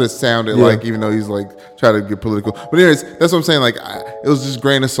 that's what it sounded like. Even though he's like trying to get political, but anyways, that's what I'm saying. Like it was just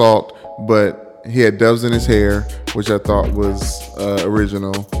grain of salt, but he had doves in his hair, which I thought was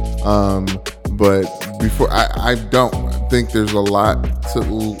original. But before I don't think there's a lot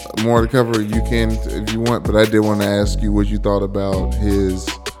more to cover. You can if you want, but I did want to ask you what you thought about his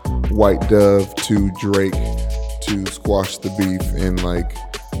white dove to Drake to squash the beef and like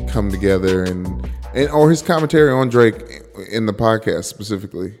come together and or his commentary on Drake in the podcast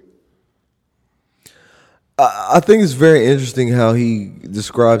specifically. I think it's very interesting how he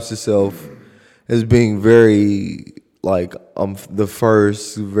describes himself as being very like I'm the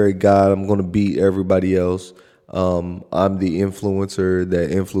first, very God. I'm going to beat everybody else. I'm the influencer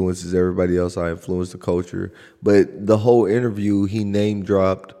that influences everybody else. I influence the culture. But the whole interview, he name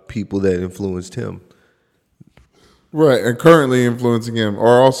dropped people that influenced him. Right, and currently influencing him,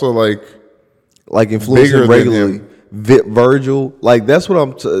 or also like influencing bigger than regularly. him. Virgil, like that's what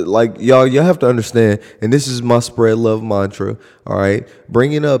I'm like. Y'all have to understand, and this is my spread love mantra. All right,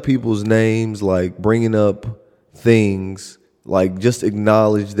 bringing up people's names, like bringing up things, like just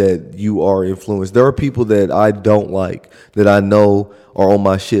acknowledge that you are influenced. There are people that I don't like that I know are on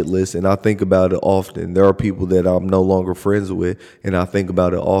my shit list, and I think about it often. There are people that I'm no longer friends with, and I think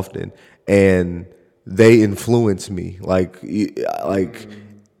about it often, and they influence me. Like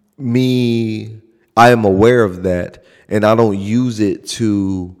me. I am aware of that, and I don't use it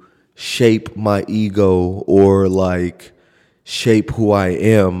to shape my ego or like shape who I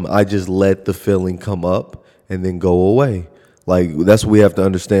am. I just let the feeling come up and then go away. Like that's what we have to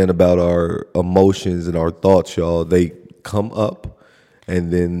understand about our emotions and our thoughts, y'all. They come up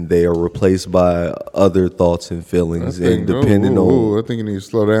and then they are replaced by other thoughts and feelings. And depending on, I think you need to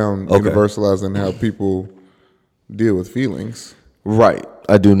slow down, Okay. universalizing how people deal with feelings. right,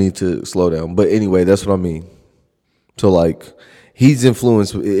 I do need to slow down. But anyway, that's what I mean. So like, he's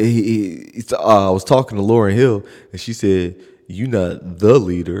influenced. I was talking to Lauryn Hill, and she said, "You not the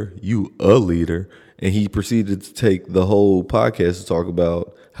leader, you a leader." And he proceeded to take the whole podcast to talk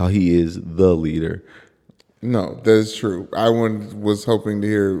about how he is the leader. No, that is true. I was hoping to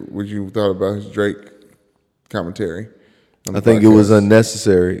hear what you thought about his Drake commentary. I think it was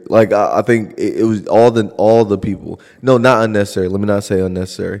unnecessary. Like I think it was all the people. No, not unnecessary. Let me not say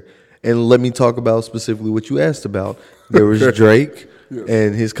unnecessary. And let me talk about specifically what you asked about. There was Drake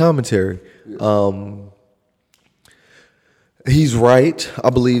and his commentary. He's right. I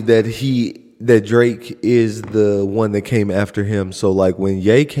believe that he that Drake is the one that came after him. So like when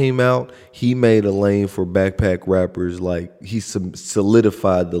Ye came out, he made a lane for backpack rappers. Like he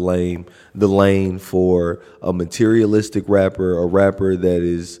solidified the lane for a materialistic rapper, a rapper that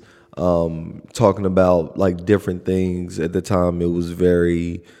is talking about like different things. At the time, it was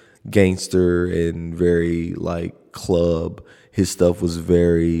very gangster and very like club. His stuff was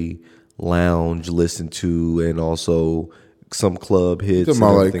very lounge listened to, and also some club hits and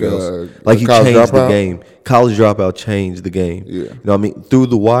everything else. Like he changed the game. College Dropout changed the game. Yeah. You know what I mean? Through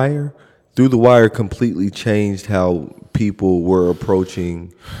the Wire completely changed how people were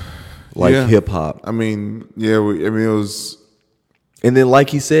approaching like hip hop. I mean, it was. And then like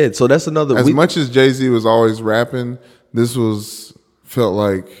he said, so that's another. As much as Jay-Z was always rapping, this felt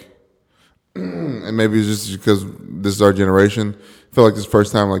like, and maybe it's just because this is our generation, felt like this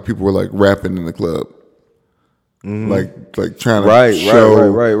first time like people were like rapping in the club. Like trying to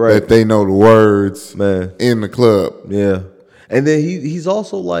show that they know the words in the club. Yeah. And then he's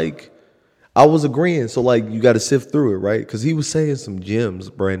also like, I was agreeing. So like you got to sift through it, right? Because he was saying some gems,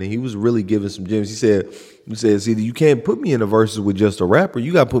 Brandon. He was really giving some gems. He said, see, you can't put me in the verses with just a rapper.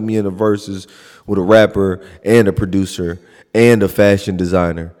 You got to put me in the verses with a rapper and a producer and a fashion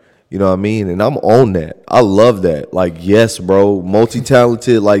designer. You know what I mean? And I'm on that. I love that. Like, yes, bro,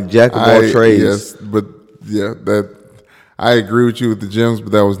 multi-talented, like jack of all trades. Yes, but yeah, that I agree with you with the gems,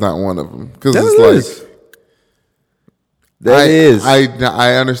 but that was not one of them. Because it's like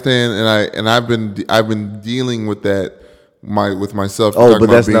I understand, and I've been dealing with that with myself. Oh, but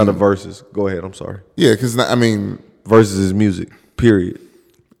that's not a verses. Go ahead. I'm sorry. Yeah, because I mean, verses is music. Period.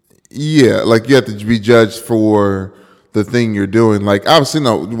 Yeah, like you have to be judged for the thing you're doing. Like obviously,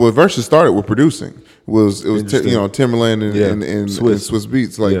 no. Well, verses started with producing. It was Timberland and Swiss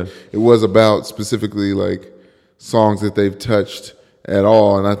Beats. Like it was about specifically like songs that they've touched at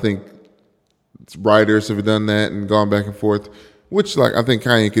all, and I think writers have done that and gone back and forth, which like I think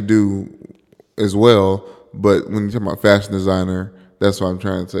Kanye could do as well. But when you talk about fashion designer, that's what I'm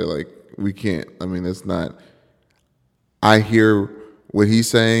trying to say. Like we can't. I mean, it's not. I hear what he's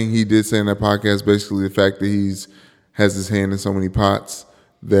saying. He did say in that podcast basically the fact that has his hand in so many pots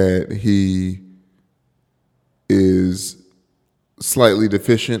that he is slightly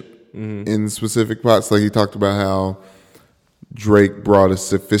deficient in specific pots. Like he talked about how Drake brought a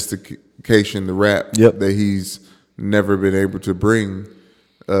sophistication to rap that he's never been able to bring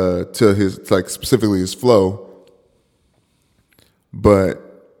to his, like specifically his flow. But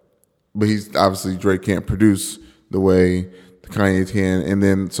he's obviously, Drake can't produce the way Kanye can. And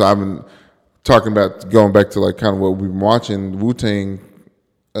then so I've been talking about going back to like kind of what we've been watching, Wu-Tang,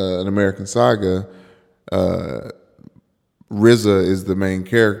 An American Saga. RZA is the main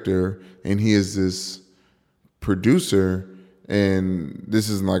character, and he is this producer. And this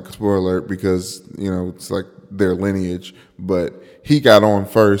isn't like a spoiler alert because it's like their lineage, but he got on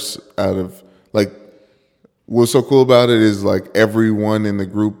first out of like. What's so cool about it is like everyone in the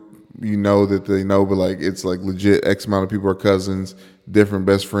group, that they know, but like it's like legit X amount of people are cousins, different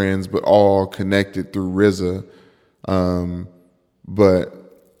best friends, but all connected through RZA. But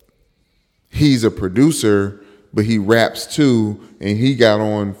he's a producer, but he raps too, and he got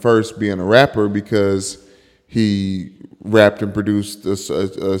on first being a rapper because he rapped and produced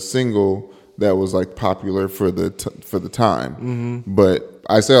a single that was like popular for the time. Mm-hmm. But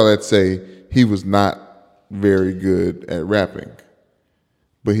I say all that to say he was not very good at rapping,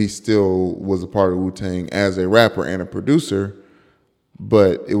 but he still was a part of Wu-Tang as a rapper and a producer.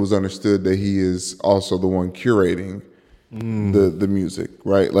 But it was understood that he is also the one curating the music,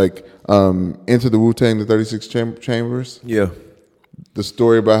 right? Like Into the Wu-Tang, the 36 Chambers. Yeah. The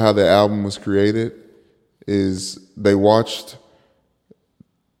story about how the album was created is they watched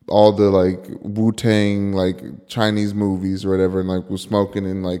all the like Wu-Tang like Chinese movies or whatever, and like was smoking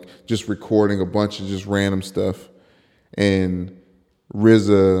and like just recording a bunch of just random stuff. And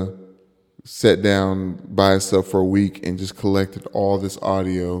RZA sat down by himself for a week and just collected all this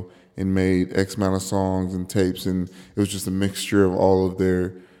audio and made X amount of songs and tapes, and it was just a mixture of all of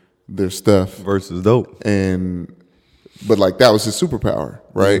their stuff. Versus dope. But like that was his superpower,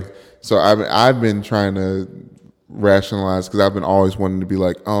 right? Mm-hmm. So I've been trying to rationalize because I've been always wanting to be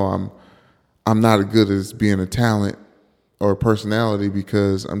like, oh, I'm not as good as being a talent or a personality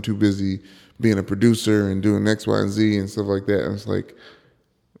because I'm too busy being a producer and doing X, Y, and Z and stuff like that. And it's like,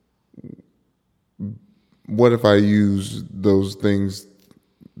 what if I use those things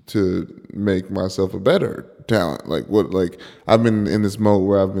to make myself a better talent? Like what? Like I've been in this mode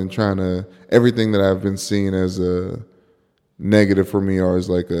where I've been trying to, everything that I've been seeing as a negative for me or as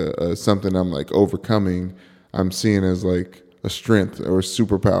like a something I'm like overcoming, I'm seeing as like a strength or a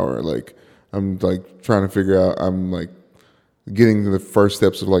superpower. Like I'm like trying to figure out. I'm like getting to the first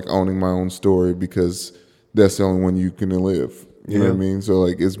steps of like owning my own story because that's the only one you can live. You know what I mean? So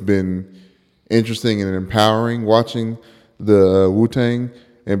like it's been interesting and empowering watching the Wu-Tang.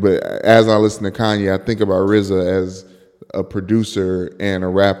 But as I listen to Kanye, I think about RZA as a producer and a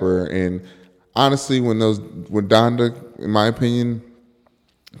rapper. And honestly, when Donda, in my opinion,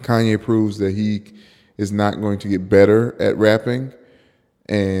 Kanye proves that he is not going to get better at rapping.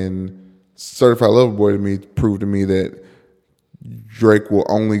 And Certified Lover Boy to me proved to me that Drake will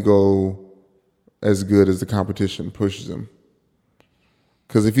only go as good as the competition pushes him.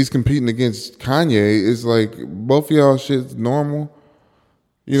 Because if he's competing against Kanye, it's like both of y'all shit's normal.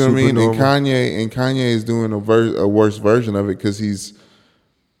 You know what I mean? Normal. And Kanye is doing a worse version of it because he's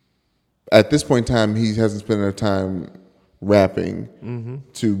at this point in time he hasn't spent enough time rapping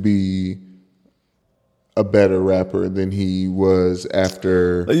to be a better rapper than he was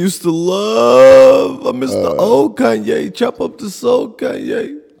after. I used to love. I miss the old Kanye. Chop up the soul,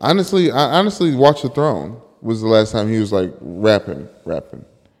 Kanye. Honestly, I honestly Watch the Throne was the last time he was like rapping.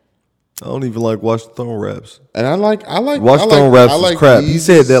 I don't even like Watch the Throne raps. And I like Watch the Throne raps is crap. He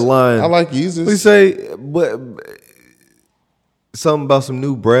said that line. I like Yeezus. He say, but something about some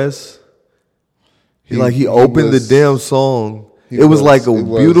new breasts. He opened the damn song. It was like a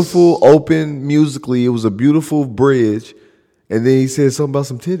beautiful open musically. It was a beautiful bridge, and then he said something about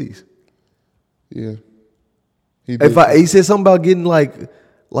some titties. Yeah. He said something about getting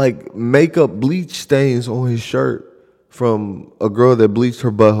like makeup bleach stains on his shirt from a girl that bleached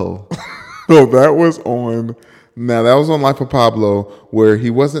her butthole. No, that was on. Now that was on Life of Pablo, where he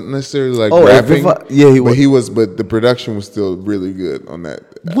wasn't necessarily like rapping. But the production was still really good on that.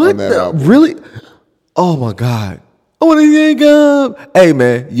 What on that album. Really? Oh my God! What do you think of? Hey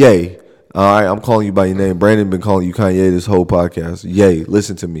man, Ye. All right, I'm calling you by your name. Brandon been calling you Kanye this whole podcast. Ye,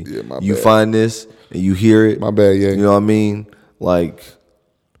 listen to me. Yeah, you bad. find this and you hear it. My bad, Ye. You know what I mean? Like,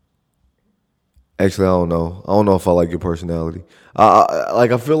 actually, I don't know. I don't know if I like your personality.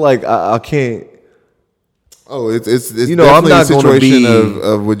 I feel like I can't. Oh, it's You know, definitely I'm not a gonna situation be-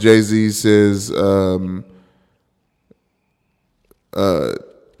 of what Jay-Z says.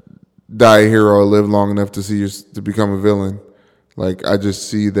 Die a hero or live long enough to to become a villain. Like I just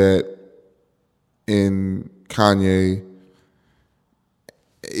see that in Kanye,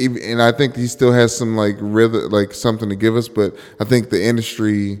 and I think he still has some like rhythm, like something to give us. But I think the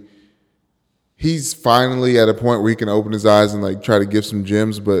industry, he's finally at a point where he can open his eyes and like try to give some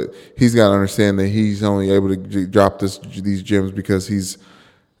gems. But he's got to understand that he's only able to drop these gems because he's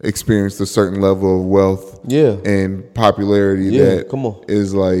experienced a certain level of wealth, and popularity that come on.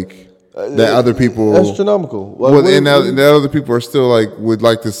 is like. That other people astronomical. And other people are still like would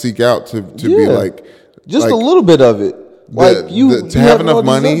like to seek out to be like just like a little bit of it. To have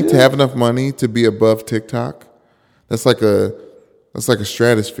enough money to be above TikTok. That's like a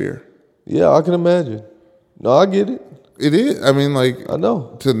stratosphere. Yeah, I can imagine. No, I get it. It is. I mean, like I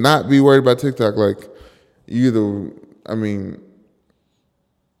know to not be worried about TikTok. Like either. I mean,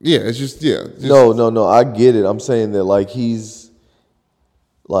 yeah. It's just No. I get it. I'm saying that like he's.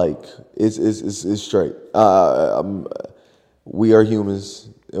 Like it's straight. We are humans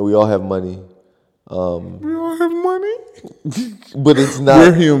and we all have money. We all have money, but it's not.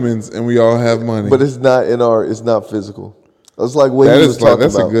 We're humans and we all have money, but it's not It's not physical. It's like what he was talking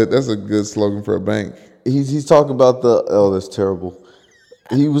about. That's a good slogan for a bank. He's talking about that's terrible.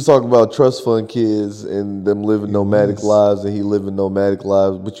 He was talking about trust fund kids and them living nomadic lives, and he living nomadic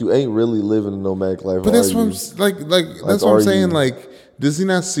lives. But you ain't really living a nomadic life. But that's what I'm that's what I'm saying. Like. Does he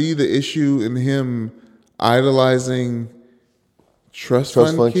not see the issue in him idolizing trust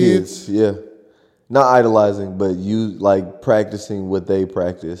fund kids? Yeah, not idolizing, but you like practicing what they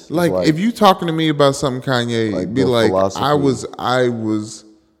practice. Like if you talking to me about something, Kanye, like be like, philosophy. I was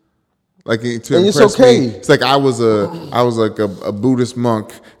like to and impress it's okay. me. It's like I was like a Buddhist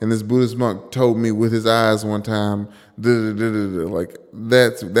monk, and this Buddhist monk told me with his eyes one time, like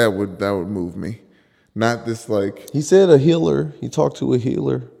that would move me. Not this like... He said a healer. He talked to a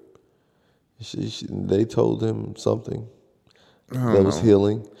healer. They told him something that was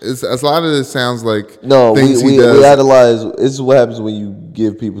healing. A lot of this sounds like things we idolize. This is what happens when you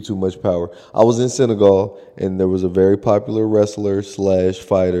give people too much power. I was in Senegal, and there was a very popular wrestler /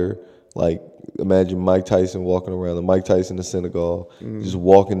 fighter. Like, imagine Mike Tyson walking around. The Mike Tyson of Senegal, just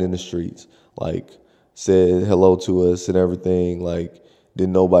walking in the streets. Like, said hello to us and everything. Like...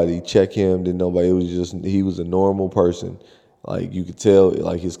 Didn't nobody check him? Didn't nobody? It was just he was a normal person. Like you could tell,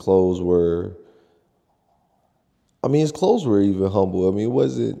 like his clothes were. I mean, his clothes were even humble. I mean, it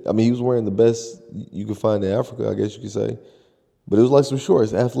wasn't. I mean, he was wearing the best you could find in Africa. I guess you could say. But it was like some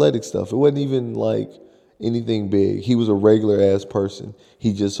shorts, athletic stuff. It wasn't even like anything big. He was a regular ass person.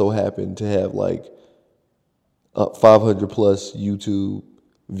 He just so happened to have like 500 plus YouTube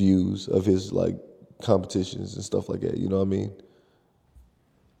views of his like competitions and stuff like that. You know what I mean?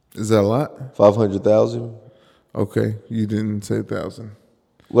 Is that a lot? 500,000. Okay, you didn't say 1,000.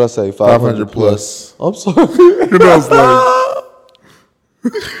 What I say? 500 plus. I'm sorry. You know, it's like,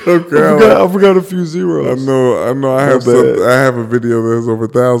 okay, I forgot a few zeros. I know. I have a video that has over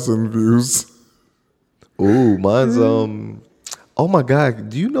 1,000 views. Ooh, mine's Oh my God!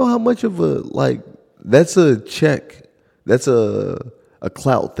 Do you know how much of a like? That's a check. That's a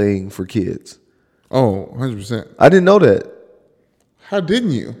clout thing for kids. Oh, 100%. I didn't know that. How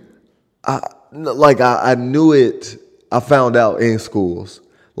didn't you? I knew it. I found out in schools.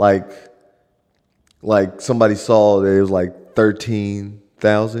 Like somebody saw that it was like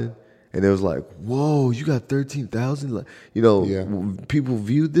 13,000, and it was like, whoa, you got 13,000. Like, you know, people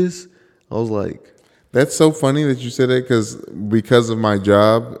viewed this. I was like, that's so funny that you said that because of my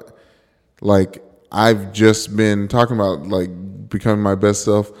job, like I've just been talking about like becoming my best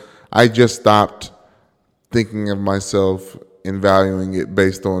self. I just stopped thinking of myself and valuing it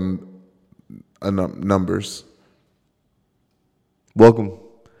based on numbers. Welcome.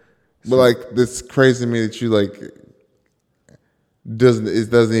 But like, it's crazy to me that you like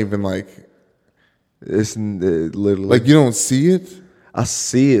doesn't even like it's literally like you don't see it. I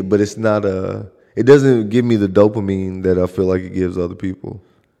see it, but it's not it doesn't give me the dopamine that I feel like it gives other people.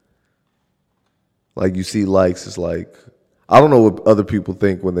 Like you see likes, it's like I don't know what other people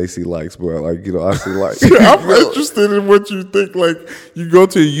think when they see likes, but like, you know, I see likes. I'm interested in what you think. Like you go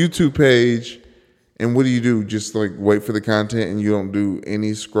to a YouTube page and what do? Just like wait for the content and you don't do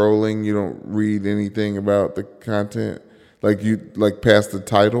any scrolling. You don't read anything about the content. Like you like past the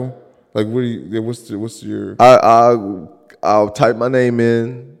title. Like what do you? What's your? I'll type my name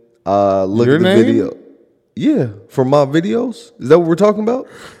in. Look Your at the name? video. Yeah, for my videos. Is that what we're talking about?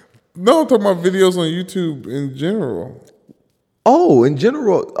 No, I'm talking about videos on YouTube in general. Oh, in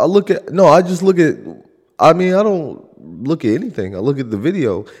general, I just look at. I mean, I don't look at anything. I look at the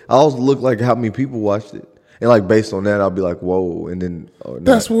video. I also look like how many people watched it, and like based on that, I'll be like, whoa, and then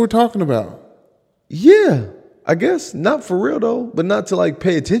That's what we're talking about. Yeah, I guess not for real though, but not to like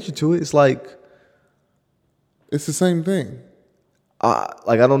pay attention to it. It's like it's the same thing. I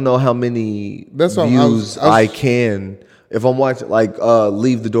don't know how many That's what views I can if I'm watching like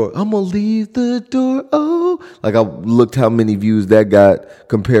Leave the Door. I'm gonna leave the door. Oh, like I looked how many views that got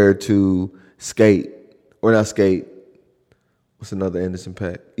compared to Skate or not Skate. What's another Anderson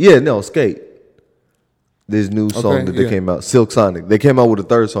 .Paak? Yeah, no Skate. This new song that they came out, Silk Sonic. They came out with a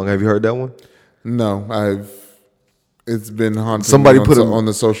third song. Have you heard that one? No, it's been haunting Somebody me on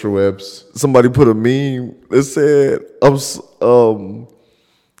the social webs. Somebody put a meme that said,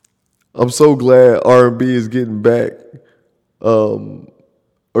 I'm so glad R&B is getting back. Or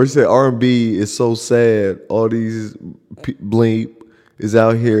he said R&B is so sad. All these bleep is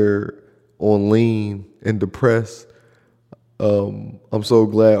out here on lean and depressed. I'm so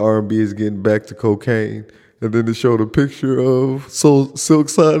glad R&B is getting back to cocaine. And then they showed a picture of Silk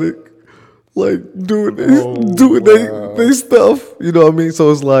Sonic, like doing they stuff. You know what I mean?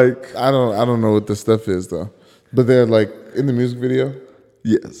 So it's like I don't know what the stuff is though, but they're like in the music video.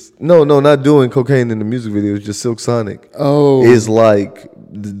 Yes. No, not doing cocaine in the music video. It's just Silk Sonic. Oh, is like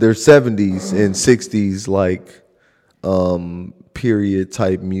their 70s and 60s like period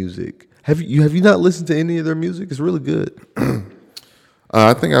type music. Have you not listened to any of their music? It's really good.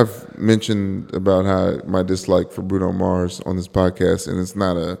 I think I've mentioned about how my dislike for Bruno Mars on this podcast, and it's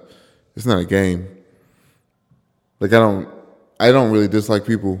not a game. Like I don't really dislike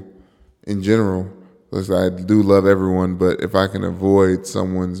people in general. I do love everyone, but if I can avoid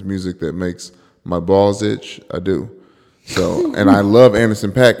someone's music that makes my balls itch, I do. So, and I love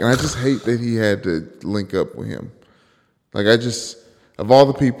Anderson .Paak, and I just hate that he had to link up with him. Like of all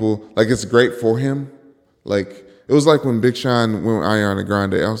the people, like it's great for him. Like it was like when Big Sean went with Ariana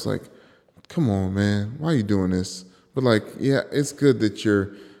Grande. I was like, come on, man, why are you doing this? But like, yeah, it's good that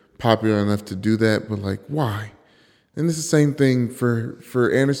you're popular enough to do that, but like, why? And it's the same thing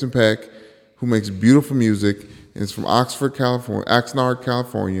for Anderson .Paak, who makes beautiful music and is from Oxnard,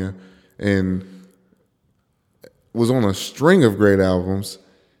 California, and was on a string of great albums,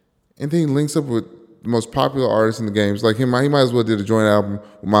 and then he links up with the most popular artists in the games. Like him, he might as well did a joint album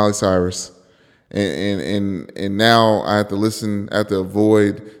with Miley Cyrus, and now I have to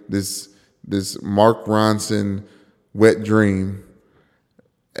avoid this Mark Ronson wet dream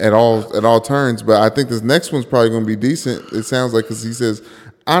at all turns. But I think this next one's probably going to be decent. It sounds like, because he says,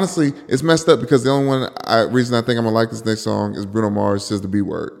 honestly, it's messed up because the only reason I think I'm gonna like this next song is Bruno Mars says the B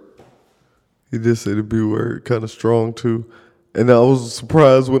word. He did say the B word, kind of strong too. And I was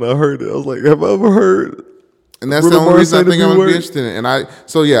surprised when I heard it. I was like, have I ever heard? And that's Bruno the only Mars reason I say the think I'm B gonna be word? interested in it. And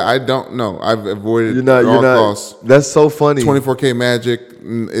I don't know. I've avoided You're not. costs. That's so funny. 24K Magic.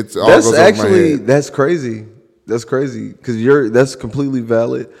 It's all That's goes over my actually head. that's crazy. That's crazy because that's completely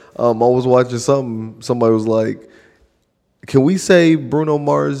valid. I was watching something. Somebody was like, "Can we say Bruno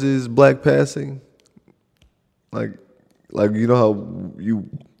Mars is black passing?" Like you know how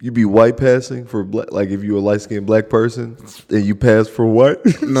you be white passing for black. Like if you're a light skinned black person and you pass for white.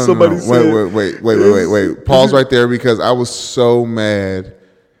 No, Somebody no. said, Wait. Pause right there because I was so mad.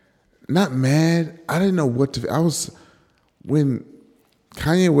 Not mad. I didn't know what to. I was when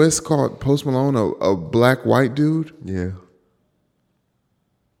Kanye West called Post Malone a black white dude. Yeah.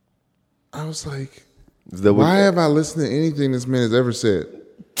 I was like, Is that what- why have I listened to anything this man has ever said?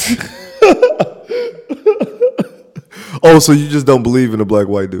 Oh, so you just don't believe in a black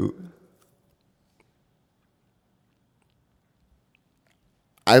white dude?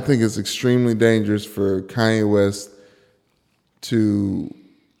 I think it's extremely dangerous for Kanye West to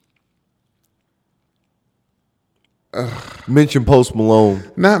Mention Post Malone.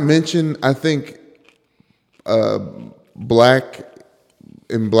 not mention. I think black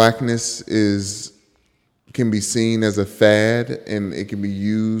and blackness can be seen as a fad, and it can be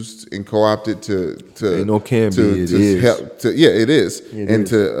used and co-opted to Ain't no can to, be, it to is. help to, yeah, it is, It and is.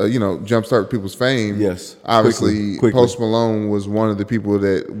 to jumpstart people's fame. Yes. Obviously, Quickly. Post Malone was one of the people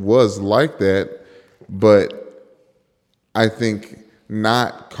that was like that, but I think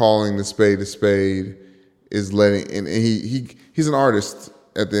not calling the spade is letting, and he's an artist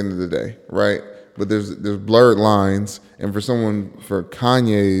at the end of the day, right? But there's blurred lines, and for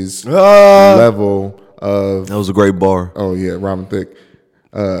Kanye's level of, That was a great bar. oh yeah, Robin Thicke,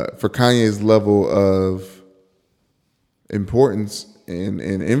 for Kanye's level of importance and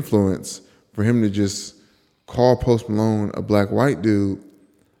influence, for him to just call Post Malone a black white dude,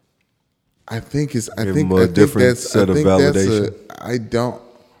 I think Give him a different set of validation.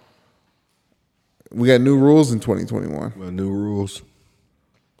 We got new rules in 2021. New rules.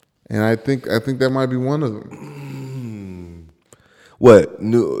 And I think that might be one of them. What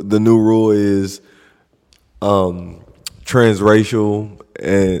the new rule is transracial,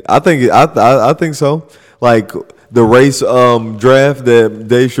 and I think so. Like the race draft that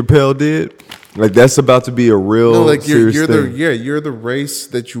Dave Chappelle did, like that's about to be a real No, like serious you're thing. you're the race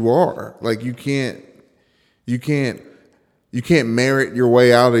that you are. Like you can't merit your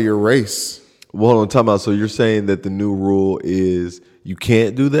way out of your race. Well, hold on, time out. So you're saying that the new rule is you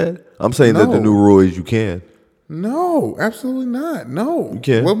can't do that? I'm saying that the No. new rule is you can. No, absolutely not. No. You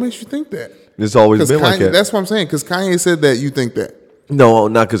can't. What makes you think that? It's always been like Kanye, that. that's what I'm saying. Because Kanye said that you think that. No,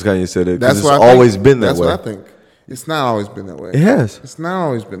 not because Kanye said it. That's Because what it's I think. always been that That's way. what I think. It's not always been that way. It has. It's not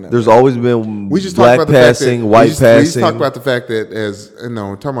always been that There's way. always been We just black talked about the passing, fact that, white we just passing. talked about the fact that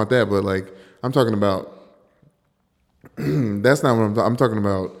we're talking about that, but like I'm talking about that's not what I'm talking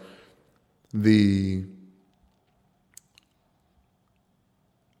about. The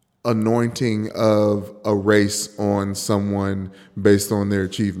anointing of a race on someone based on their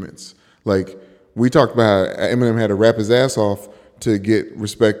achievements. Like we talked about how Eminem had to rap his ass off to get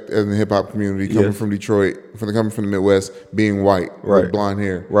respect in the hip hop community coming Yes. from Detroit, coming from the Midwest, being white Right. with blonde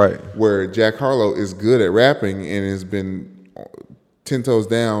hair. Right. Where Jack Harlow is good at rapping and has been 10 toes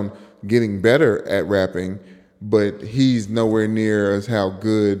down getting better at rapping, but he's nowhere near as how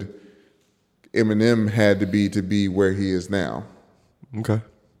good Eminem had to be where he is now. Okay.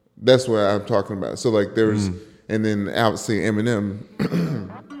 That's what I'm talking about. So like there's, and then obviously Eminem,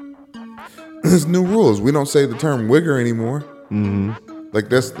 there's new rules. We don't say the term wigger anymore. Mm-hmm. Like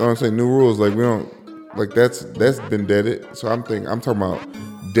that's what I'm saying. New rules. Like we don't, like that's been deaded. So I'm talking about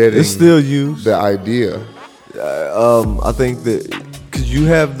deading. It's still used. the idea. I think that because you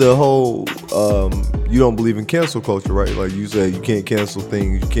have the whole you don't believe in cancel culture, right? Like you say you can't cancel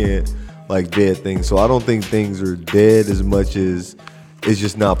things, you can't like dead things. So I don't think things are dead as much as it's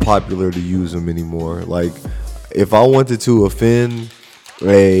just not popular to use them anymore. Like if I wanted to offend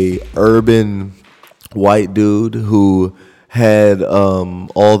a urban white dude who had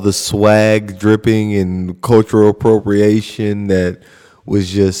all the swag dripping and cultural appropriation that was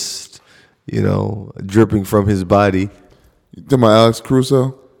just dripping from his body. You talking about Alex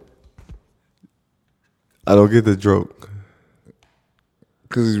Caruso? I don't get the joke.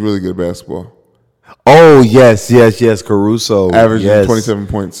 Because he's really good at basketball. Oh, yes, Caruso. Averaging yes. 27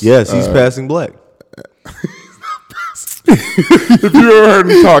 points. Yes, he's passing black. If you ever heard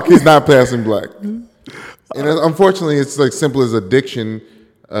him talk, he's not passing black. And unfortunately, it's like simple as addiction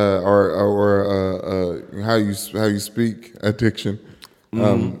or how you speak addiction.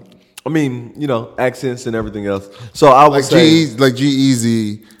 I mean, accents and everything else. So I would Like say,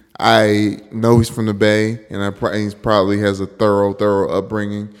 G-Eazy, I know he's from the Bay, and he probably has a thorough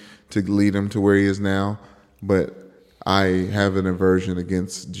upbringing to lead him to where he is now. But I have an aversion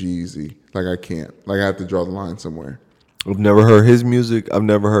against G-Eazy. Like I can't. Like I have to draw the line somewhere. I've never heard his music. I've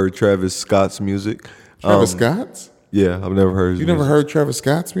never heard Travis Scott's music. Travis Scott's? Yeah, I've never heard his You music. never heard Travis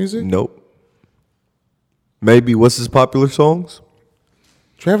Scott's music? Nope. Maybe. What's his popular songs?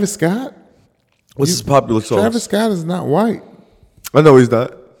 Travis Scott? What's his popular songs? Travis Scott is not white. I know he's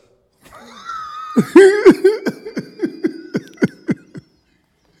not.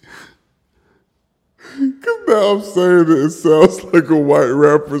 Because now I'm saying it sounds like a white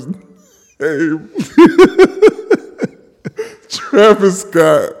rapper's name. Travis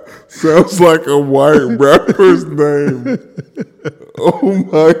Scott sounds like a white rapper's name. Oh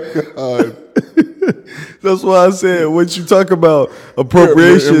my God. That's why I said when you talk about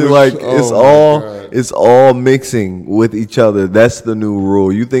appropriation, Yeah, like God. it's all mixing with each other. That's the new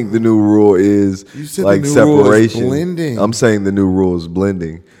rule. You think the new rule is You said like the new rule is separation? blending. I'm saying the new rule is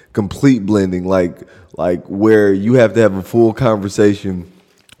blending, complete blending, like where you have to have a full conversation.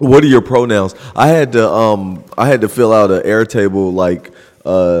 What are your pronouns? I had to fill out an Airtable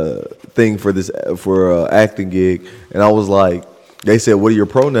thing for acting gig, and I was like, they said, "What are your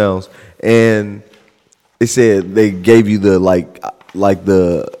pronouns?" And it said they gave you the like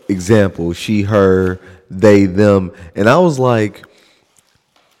the example: she, her, they, them, and I was like,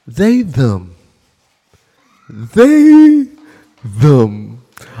 they, them, they, them.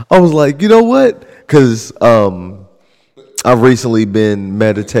 I was like, you know what? Because I've recently been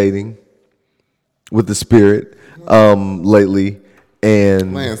meditating with the spirit lately,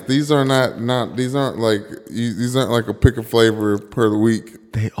 and Lance, these aren't like a pick a flavor per the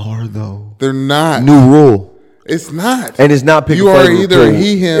week. they are though. They're not. New rule, It's not. and it's not pick You a are flavor either rule.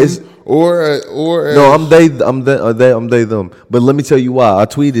 he, him, It's- or No, I'm they, them. But let me tell you why. I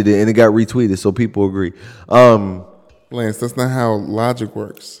tweeted it and it got retweeted, so people agree. Lance, that's not how logic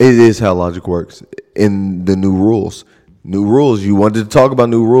works. It is how logic works in the new rules. New rules. You wanted to talk about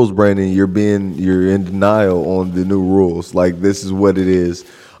new rules, Brandon. You're in denial on the new rules. Like this is what it is.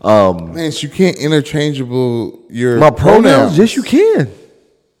 Lance, you can't interchangeable your My pronouns. Yes, you can.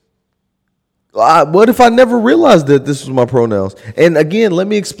 What if I never realized that this was my pronouns? And again, let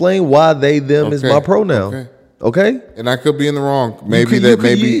me explain why they them is Okay, my pronoun. Okay? And I could be in the wrong. Maybe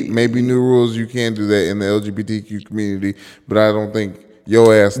maybe new rules you can do that in the LGBTQ community, but I don't think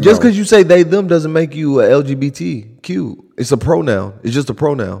your ass. Just because you say they them doesn't make you a LGBTQ. It's a pronoun. It's just a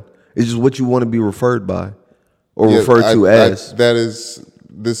pronoun. It's just what you want to be referred by or referred to as.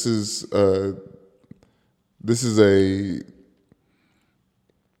 This is a.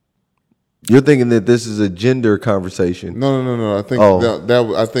 You're thinking that this is a gender conversation. No. I think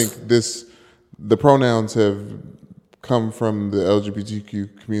I think the pronouns have come from the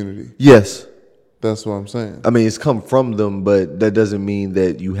LGBTQ community. Yes. That's what I'm saying. I mean, it's come from them, but that doesn't mean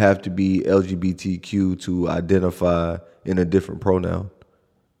that you have to be LGBTQ to identify in a different pronoun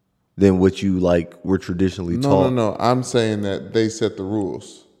than what you were traditionally taught. No. I'm saying that they set the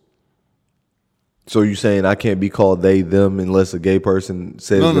rules. So you're saying I can't be called they, them unless a gay person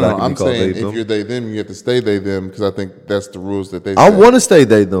says that I can I'm be called saying they, if them? you're they, them, you have to stay they, them because I think that's the rules that they I set. want to stay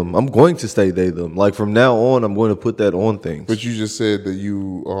they, them. I'm going to stay they, them. Like from now on, I'm going to put that on things. But you just said that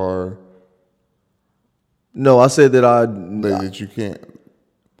you are... No, I said that that you can't.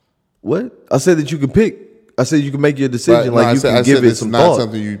 What? I said that you can pick. I said you can make your decision. I you said, can give it it's some not thought.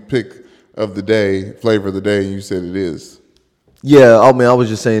 something you pick of the day, flavor of the day, and you said it is. Yeah, I mean, I was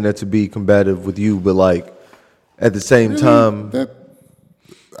just saying that to be combative with you, but at the same time,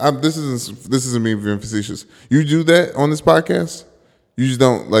 this isn't me being facetious. You do that on this podcast? You just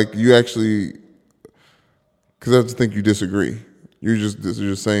don't you actually, because I just think you disagree. You're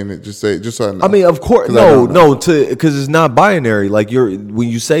just saying it. Just say it. Just so I know. I mean, of course, because it's not binary. When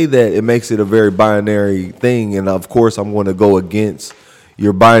you say that, it makes it a very binary thing, and of course, I'm going to go against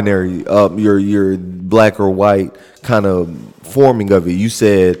your binary, your black or white kind of forming of it. You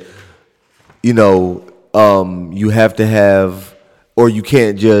said, you have to have, or you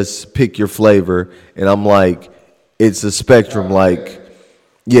can't just pick your flavor, and I'm like, it's a spectrum.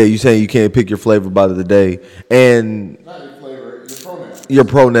 Yeah, you saying you can't pick your flavor by the day, and Not your flavor, your pronouns. your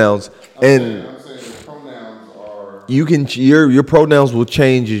pronouns, I'm saying your pronouns are. you can your pronouns will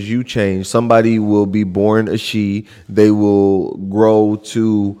change as you change. Somebody will be born a she. They will grow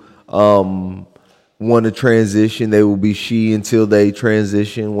to want to transition. They will be she until they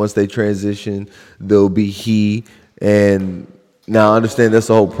transition. Once they transition, they'll be he, and Now I understand that's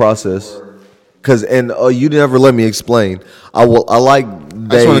the whole process. Cause you never let me explain. I like I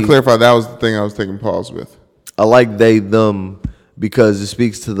just want to clarify that was the thing I was taking pause with. I like they them because it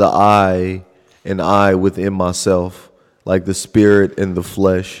speaks to the I and I within myself, like the spirit and the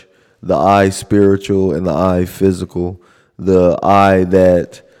flesh, the I spiritual and the I physical, the I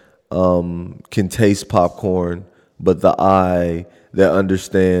that can taste popcorn, but the I that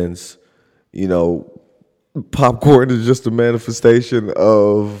understands, popcorn is just a manifestation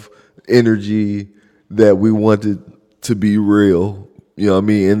of energy that we wanted to be real. You know what I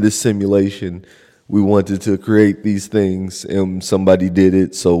mean? In this simulation, we wanted to create these things and somebody did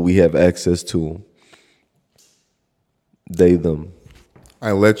it, so we have access to them. They, them.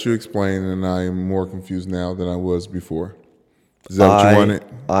 I let you explain, and I am more confused now than I was before. Is that what you wanted?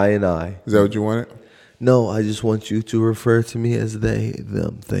 I and I. Is that what you wanted? No, I just want you to refer to me as they,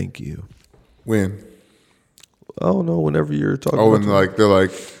 them. Thank you. When? I don't know, whenever you're talking about and like, they're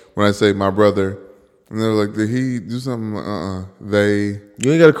like, when I say my brother, and they're like, did he do something? They.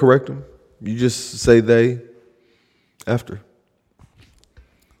 You ain't got to correct them. You just say they after.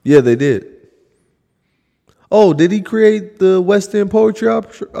 Yeah, they did. Oh, did he create the West End Poetry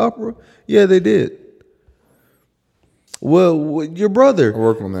Opera? Yeah, they did. Well, your brother. I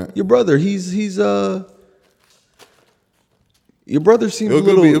work on that. Your brother, he's your brother seems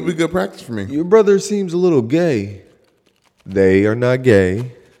it'll be good practice for me. Your brother seems a little gay. They are not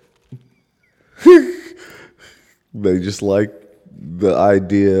gay. They just like the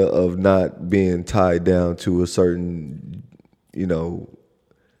idea of not being tied down to a certain,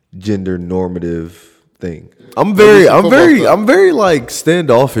 gender normative thing. I'm very like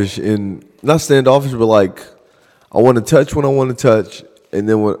standoffish and not standoffish, but like I want to touch when I want to touch, and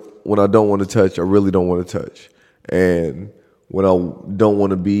then when I don't want to touch, I really don't want to touch. And when I don't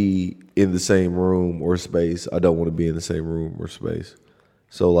want to be in the same room or space, I don't want to be in the same room or space.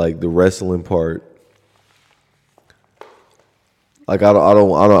 So like the wrestling part, like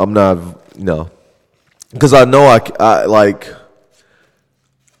I'm not, because I know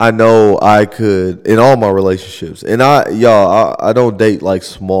I know I could in all my relationships, and I don't date like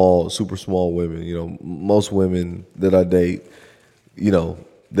super small women. Most women that I date,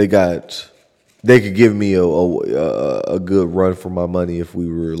 they could give me a good run for my money if we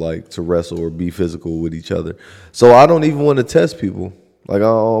were like to wrestle or be physical with each other. So I don't even want to test people. Like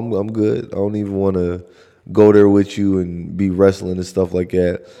I'm good. I don't even want to go there with you and be wrestling and stuff like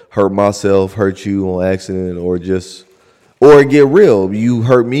that. Hurt myself, hurt you on accident, or get real. You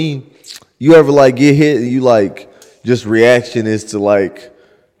hurt me. You ever like get hit and you like just reaction is to like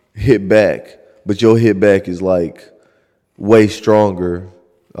hit back, but your hit back is like way stronger.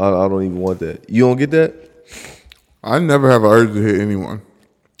 I don't even want that. You don't get that? I never have an urge to hit anyone.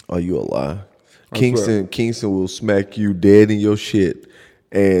 Oh, you a lie. Kingston will smack you dead in your shit,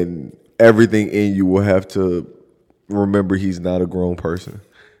 and everything in you will have to remember he's not a grown person.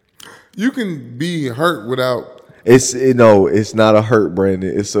 You can be hurt without. It's not a hurt,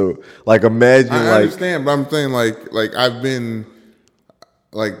 Brandon. It's imagine. I understand, but I'm saying like I've been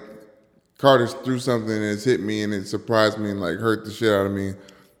like Carter's threw something and it's hit me and it surprised me and like hurt the shit out of me,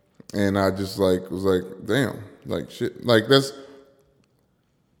 and I just like was like, damn, like shit, like that's.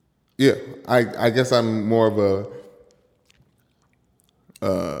 Yeah, I guess I'm more of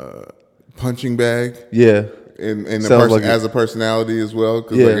a punching bag. Yeah, and as a personality as well.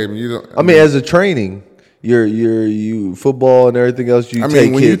 Cause as a training, you football and everything else.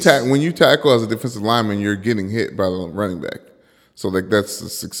 When you tackle as a defensive lineman, you're getting hit by the running back. So like that's a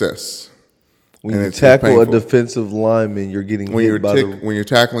success. When you tackle a defensive lineman, you're getting hit when you're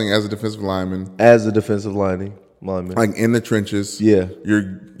tackling as a defensive lineman. As a defensive lineman. Like in the trenches, yeah,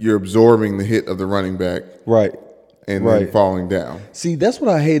 you're absorbing the hit of the running back, right, and then falling down. See, that's what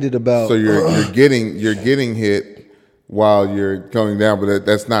I hated about. So you're getting hit while you're going down, but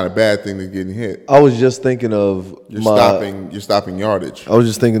that's not a bad thing to getting hit. I was just thinking of you're stopping yardage. I was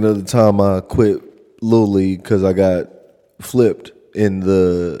just thinking of the time I quit Little League because I got flipped in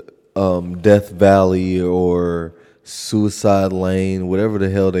the Death Valley or Suicide Lane, whatever the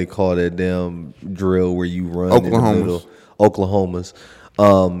hell they call that damn drill where you run in the middle. Oklahoma's.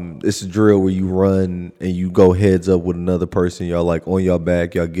 It's a drill where you run and you go heads up with another person. Y'all like on your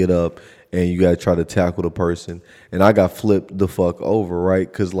back. Y'all get up and you gotta try to tackle the person. And I got flipped the fuck over,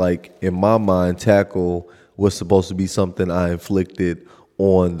 right? Because like in my mind, tackle was supposed to be something I inflicted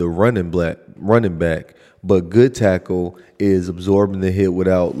on the running back. But good tackle is absorbing the hit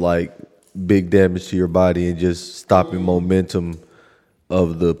without like big damage to your body and just stopping momentum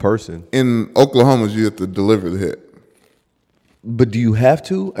of the person. In Oklahoma, you have to deliver the hit. But do you have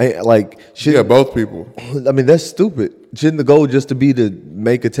to? Yeah, both people. I mean, that's stupid. Shouldn't the goal just to be to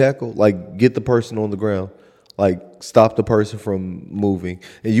make a tackle, like get the person on the ground, like stop the person from moving?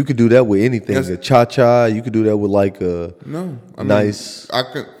 And you could do that with anything. Yes. A cha-cha. You could do that with like a nice. I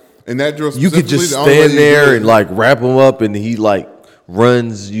could. In that drill, You could just specifically, the only way stand you do there it- and like wrap him up, and he like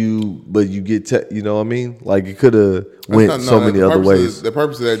runs you, but you get you know what I mean? Like it could have went No, so many the other purpose ways. the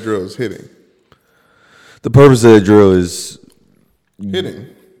purpose of that drill is hitting. The purpose of that drill is Hitting.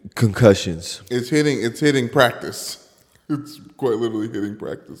 concussions. It's hitting practice. It's quite literally hitting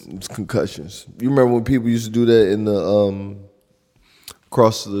practice. It's concussions. You remember when people used to do that in the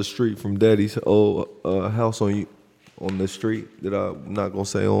across the street from Daddy's old house on the street that I'm not gonna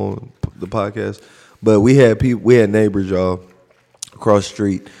say on the podcast, but we had neighbors, y'all, across the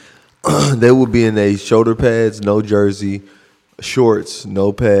street. They would be in their shoulder pads, no jersey, shorts,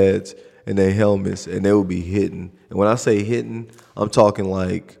 no pads, and their helmets, and they would be hitting. And when I say hitting, I'm talking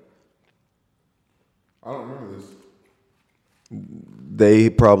like I don't remember this. they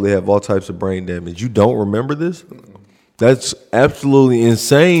probably have all types of brain damage. You don't remember this? That's absolutely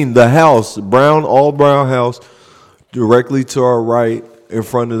insane. The house, all brown house, directly to our right in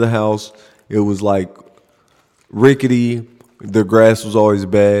front of the house. It was like rickety. The grass was always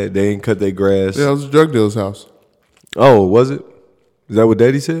bad. They didn't cut their grass. Yeah, it was a drug dealer's house. Oh, was it? Is that what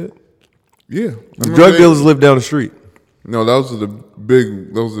Daddy said? Yeah, The drug dealers live down the street. No, those are the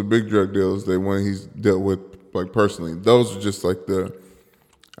big drug dealers that when he's dealt with like personally. Those are just like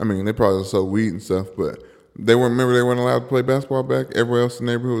they probably sold weed and stuff, but they weren't allowed to play basketball back. Everywhere else in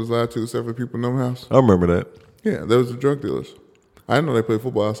the neighborhood was allowed to, except for people in their house. I remember that. Yeah, those are drug dealers. I didn't know they played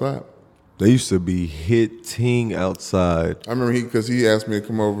football outside. They used to be hitting outside. I remember because he asked me to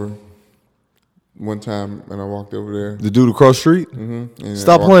come over one time, and I walked over there. The dude across the street? Mm-hmm. And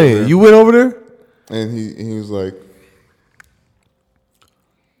Stop I walked over playing. there, You went over there? and he was like,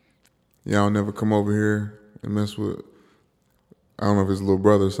 "Yeah, I'll never come over here and mess with." I don't know if his little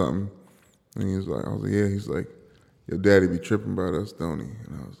brother or something. And he was like, I was like, yeah. He's like, your daddy be tripping about us, don't he?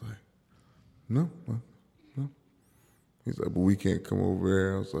 And I was like, no. He's like, but we can't come over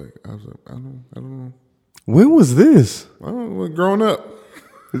there. I was like, I don't know. When was this? I don't know. We're growing up.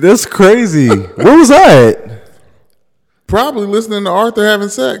 That's crazy. Where was I at? Probably listening to Arthur having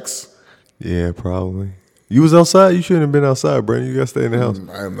sex. Yeah, probably. You was outside? You shouldn't have been outside, Brandon. You got to stay in the house.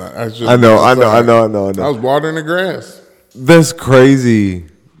 I am not. I know. I was watering the grass. That's crazy.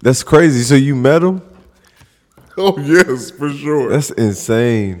 So you met him? Oh, yes, for sure. That's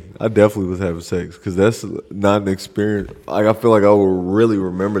insane. I definitely was having sex because that's not an experience. Like, I feel like I will really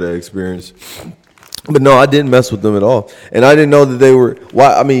remember that experience. But no, I didn't mess with them at all. And I didn't know that they were,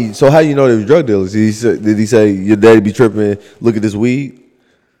 why? I mean, so how do you know they were drug dealers? Did he say your daddy be tripping, look at this weed?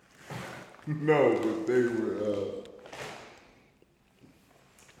 No, but they were.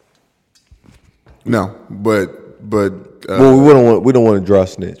 No, but. Well, we don't want to draw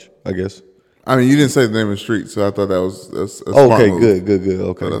snitch, I guess. I mean, you didn't say the name of the street, so I thought that was a smart Okay, move. good.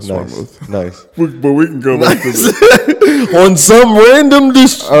 Okay, that's nice, nice. But we can go back to this. On some random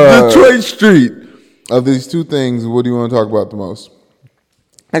Detroit street. Of these two things, what do you want to talk about the most?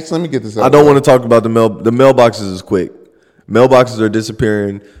 Actually, let me get this out. I don't want to talk about the mailboxes is quick. Mailboxes are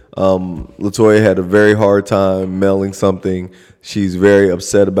disappearing. Latoya had a very hard time mailing something. She's very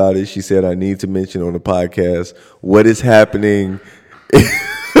upset about it. She said, I need to mention on the podcast what is happening.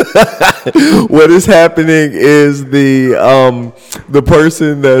 What is happening is the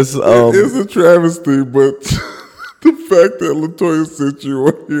person that's It's a travesty, but the fact that Latoya sent you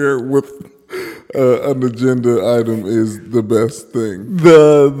on here with an agenda item is the best thing.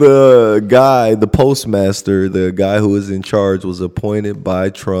 The guy, the postmaster, the guy who is in charge was appointed by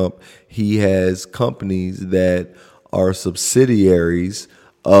Trump. He has companies that are subsidiaries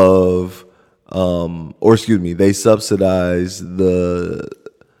of, they subsidize the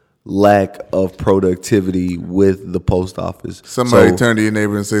lack of productivity with the post office. Somebody turn to your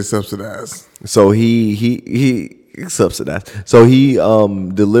neighbor and say subsidize. So he subsidized. So he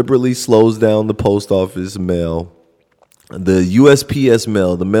deliberately slows down the post office mail, the USPS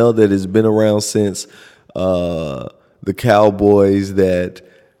mail, the mail that has been around since the Cowboys that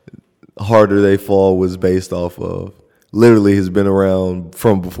Harder They Fall was based off of. Literally has been around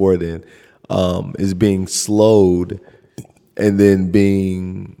from before then. Is being slowed and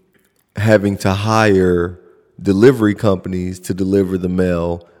then having to hire delivery companies to deliver the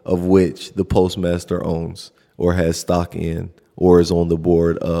mail of which the postmaster owns or has stock in or is on the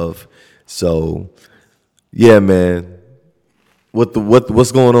board of. So, yeah, man.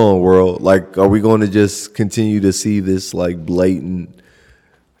 What's going on, world? Like, are we going to just continue to see this like blatant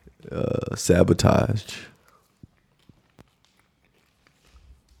sabotage?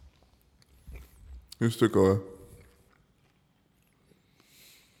 Here's took a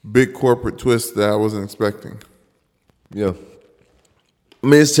big corporate twist that I wasn't expecting. Yeah. I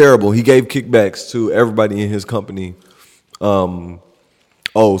mean, it's terrible. He gave kickbacks to everybody in his company. And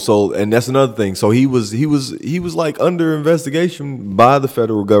that's another thing. So he was like under investigation by the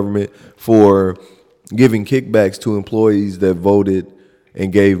federal government for giving kickbacks to employees that voted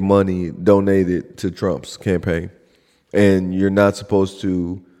and gave money donated to Trump's campaign. And you're not supposed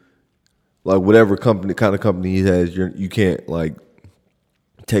to, like, whatever kind of company he has, you can't like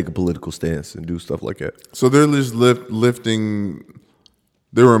take a political stance and do stuff like that. So they're just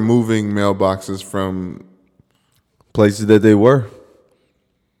they're removing mailboxes from places that they were.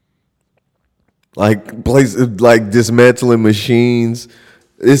 Like places like dismantling machines.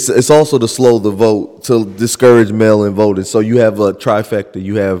 It's also to slow the vote, to discourage mail-in voting. So you have a trifecta.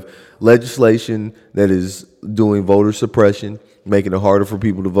 You have legislation that is doing voter suppression, making it harder for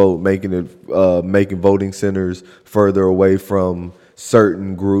people to vote, making voting centers further away from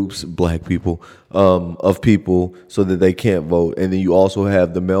certain groups, black people, of people, so that they can't vote. And then you also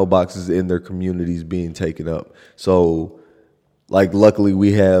have the mailboxes in their communities being taken up. So, like, luckily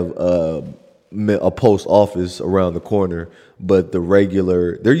we have a post office around the corner, but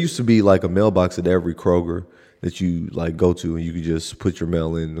there used to be like a mailbox at every Kroger that you like go to, and you could just put your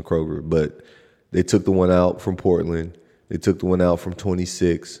mail in the Kroger. But they took the one out from Portland. They took the one out from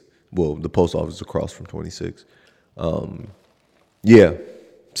 26. Well, the post office across from 26. Yeah,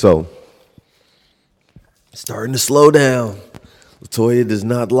 so starting to slow down. Latoya does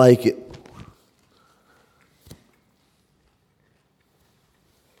not like it.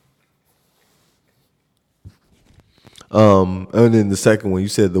 And then the second one, you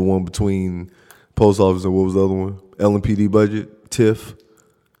said the one between post office and what was the other one? LMPD budget, TIF.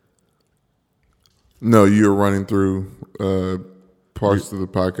 No, you're running through parts of the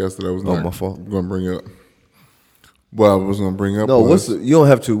podcast that I was not my fault. going to bring up. Well, I was going to bring up. No, you don't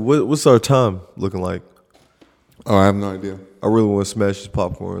have to. What's our time looking like? Oh, I have no idea. I really want to smash this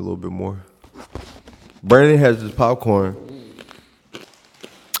popcorn a little bit more. Brandon has this popcorn.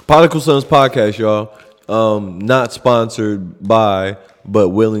 Prodigal Sons podcast, y'all. Not sponsored by, but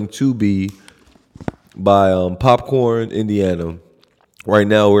willing to be by Popcorn, Indiana. Right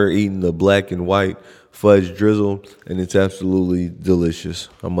now we're eating the black and white fudge drizzle, and it's absolutely delicious,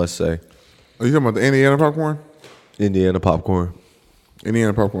 I must say. Are you talking about the Indiana popcorn? Indiana popcorn.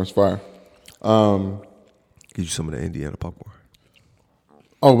 Indiana popcorn's fire. Get you some of the Indiana popcorn.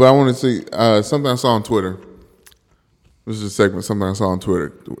 Oh, but I want to see something I saw on Twitter. This is a segment, something I saw on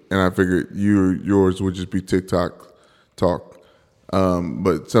Twitter, and I figured yours would just be TikTok talk.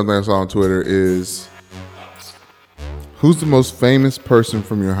 But something I saw on Twitter is, who's the most famous person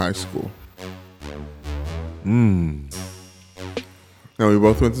from your high school? Now, we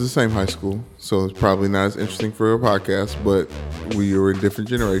both went to the same high school, so it's probably not as interesting for a podcast, but we were in different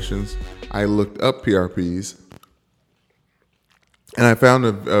generations. I looked up PRPs, and I found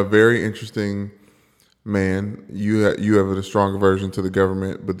a very interesting man. You have a stronger version to the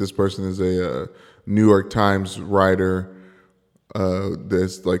government, but this person is a New York Times writer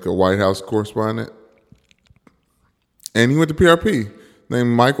that's like a White House correspondent. And he went to PRP, named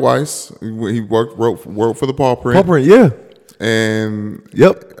Mike Weiss. He wrote for the Paw Print. Paw Print, yeah. And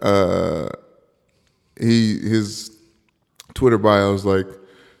yep, his Twitter bio was like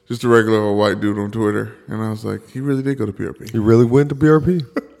just a regular old white dude on Twitter, and I was like, he really did go to PRP. He really went to PRP.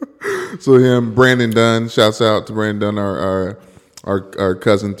 So him, Brandon Dunn, shouts out to Brandon Dunn, our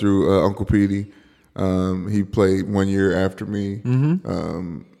cousin through Uncle Petey. He played 1 year after me.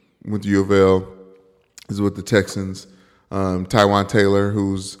 Went to U of L. He's with the Texans. Tywan Taylor,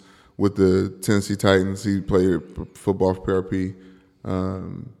 who's with the Tennessee Titans, he played football for PRP.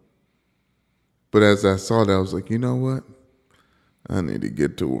 But as I saw that, I was like, you know what? I need to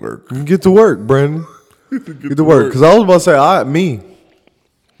get to work. Get to work, Brandon. Get to work. Because I was about to say, me.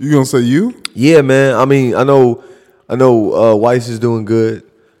 You gonna say you? Yeah, man. I mean, I know. Weiss is doing good.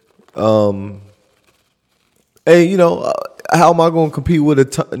 Hey, you know, how am I going to compete with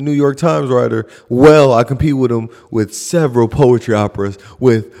a New York Times writer? Well, I compete with him with several poetry operas,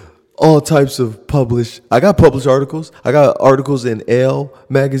 with all types of published. I got published articles. I got articles in Elle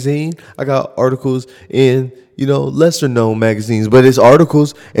magazine. I got articles in, lesser known magazines, but it's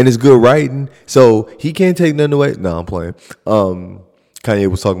articles and it's good writing. So he can't take nothing away. No, I'm playing.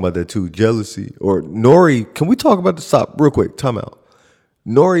 Kanye was talking about that too. Jealousy. Or Nori. Can we talk about the stop real quick? Time out.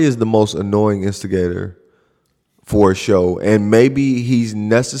 Nori is the most annoying instigator for a show, and maybe he's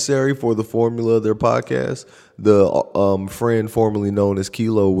necessary for the formula of their podcast. the friend formerly known as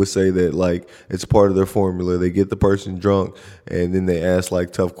Kilo would say that like it's part of their formula. They get the person drunk and then they ask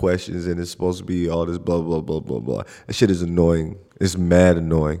like tough questions and it's supposed to be all this blah blah blah blah blah. That shit is annoying. It's mad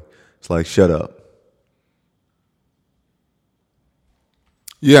annoying. It's like shut up.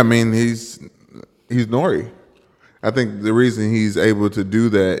 Yeah, I mean he's Nori. I think the reason he's able to do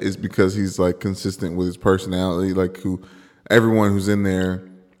that is because he's like consistent with his personality. Like everyone who's in there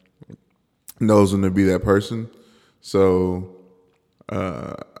knows him to be that person. So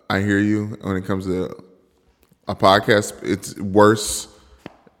I hear you when it comes to a podcast. It's worse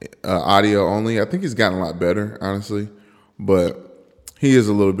audio only. I think he's gotten a lot better, honestly, but he is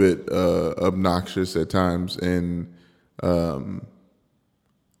a little bit obnoxious at times, and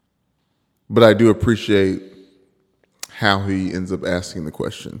but I do appreciate how he ends up asking the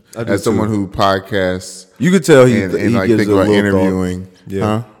question. As someone who podcasts, you could tell he like gives think it a about little interviewing. thought.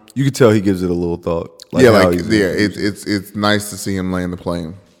 Yeah, you could tell he gives it a little thought. Like it's nice to see him land the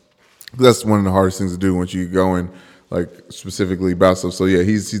plane. That's one of the hardest things to do once you go in, like specifically about stuff. So yeah,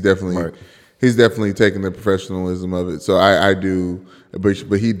 he's definitely taking the professionalism of it. So I do, but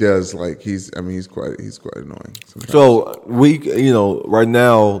he does like he's quite annoying sometimes. So right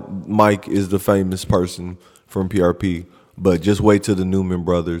now Mike is the famous person from PRP, but just wait till the Newman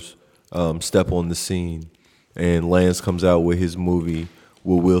brothers step on the scene and Lance comes out with his movie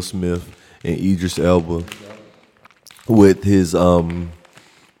with Will Smith and Idris Elba with his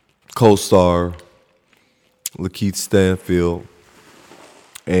co-star Lakeith Stanfield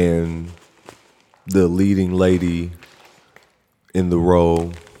and the leading lady in the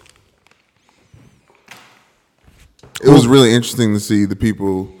role. It was really interesting to see the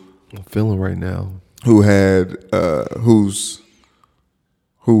people I'm feeling right now who had who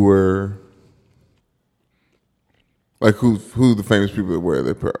were like who the famous people that were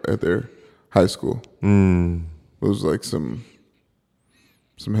at their high school. It was like some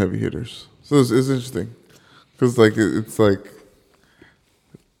heavy hitters. So it's interesting because like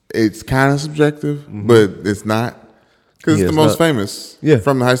it's kind of subjective, but it's not because it's the most famous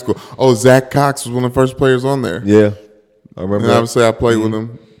from the high school. Oh, Zach Cox was one of the first players on there. Yeah, I remember. And obviously, I played with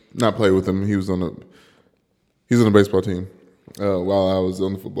him. Not played with him. He was on the baseball team while I was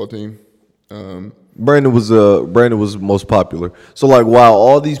on the football team. Brandon was most popular. So like while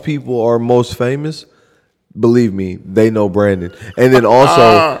all these people are most famous, believe me, they know Brandon. And then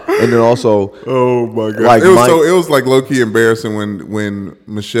also oh my god. Like it was like low key embarrassing when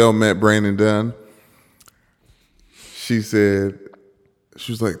Michelle met Brandon Dunn. She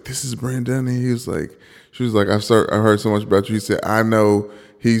was like, "This is Brandon." And she was like, I heard so much about you. He said, "I know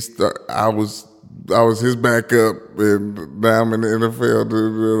I was his backup and now I'm in the NFL."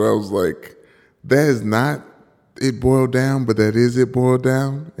 And I was like, that is not it boiled down, but that is it boiled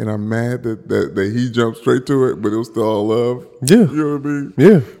down. And I'm mad that he jumped straight to it, but it was still all love. Yeah. You know what I mean?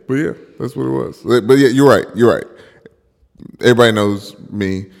 Yeah. But yeah, that's what it was. But yeah, you're right. Everybody knows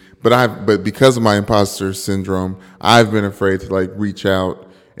me. But because of my imposter syndrome, I've been afraid to like reach out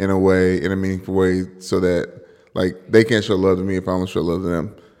in a meaningful way, so that like they can't show love to me if I don't show love to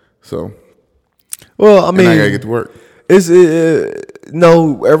them. So, well, I mean, I gotta get to work. I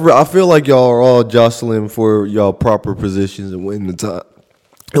feel like y'all are all jostling for y'all proper positions and when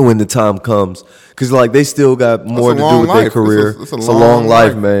the time comes, because like they still got more to do with their career. It's a long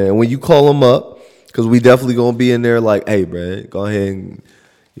life, man. When you call them up, because we definitely gonna be in there like, hey, man, go ahead and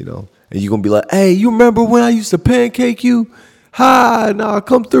and you're gonna be like, hey, you remember when I used to pancake you? Hi, nah,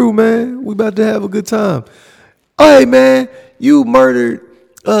 come through, man. We about to have a good time. Hey, man, you murdered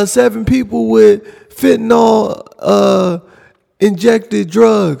 7 people with fentanyl injected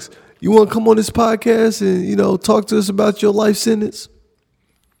drugs. You want to come on this podcast and talk to us about your life sentence?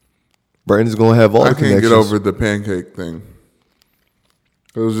 Brandon's gonna have all the connections. I can't get over the pancake thing.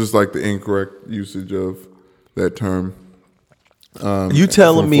 It was just like the incorrect usage of that term. You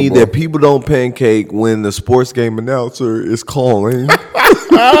telling me that people don't pancake when the sports game announcer is calling?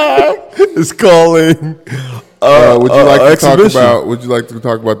 Is calling. Would you like to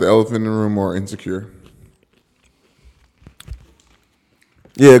talk about the elephant in the room or Insecure?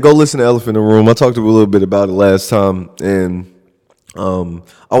 Yeah, go listen to Elephant in the Room. I talked a little bit about it last time, and I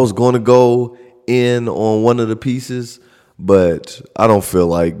was going to go in on one of the pieces, but I don't feel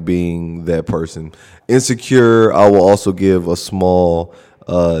like being that person. Insecure, I will also give a small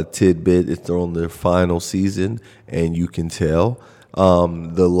tidbit. It's on their final season, and you can tell.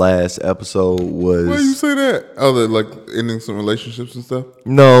 The last episode was... Why do you say that? Oh, they're like ending some relationships and stuff?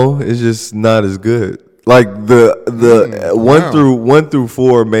 No, it's just not as good. Like the 1 through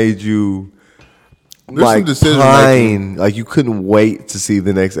 4 made you like pine, like you couldn't wait to see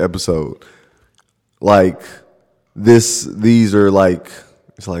the next episode. Like these are like,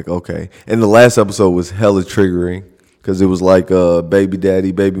 it's like, okay. And the last episode was hella triggering because it was like a baby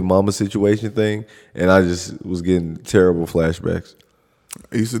daddy, baby mama situation thing. And I just was getting terrible flashbacks.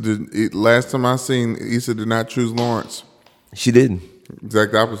 Last time I seen, Issa did not choose Lawrence. She didn't.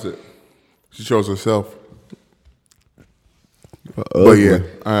 Exact opposite. She chose herself. But yeah,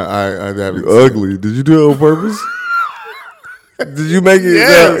 I haven't. Ugly. Did you do it on purpose? Did you make it?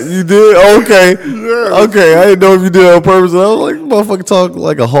 Yes. You did? Okay. Yes. Okay. I didn't know if you did it on purpose. I was like, motherfucker talk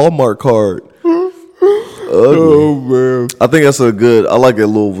like a Hallmark card. Ugly. Oh, man. I think that's I like that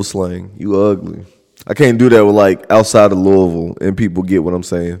Louisville slang. You ugly. I can't do that with like outside of Louisville and people get what I'm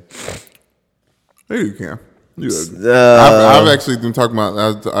saying. Hey, you can. I've actually been talking about,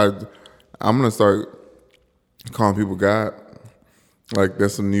 I'm going to start calling people God. Like,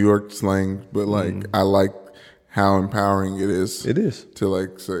 that's some New York slang, but like, I like how empowering it is. It is. To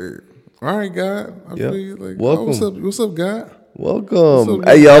like say, all right, God. I feel you. Like, welcome. Oh, what's up, God? Welcome.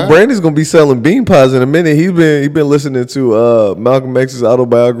 Hey, y'all, Brandy's going to be selling bean pies in a minute. He been listening to Malcolm X's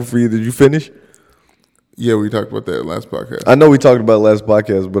autobiography. Did you finish? Yeah, we talked about that last podcast. I know we talked about it last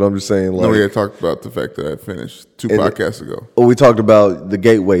podcast, but I'm just saying, like, no, we had talked about the fact that I finished 2 podcasts ago. Oh, we talked about the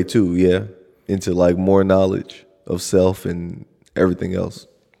gateway too, yeah, into like more knowledge of self and everything else.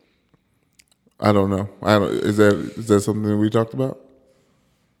 I don't know. Is that something that we talked about?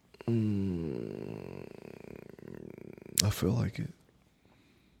 I feel like it.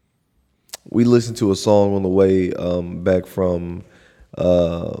 We listened to a song on the way back from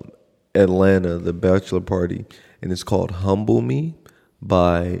Atlanta, the bachelor party, and it's called "Humble Me"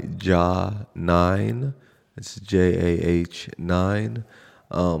 by Jah9. It's JAH9.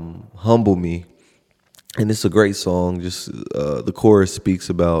 "Humble Me," and it's a great song. Just the chorus speaks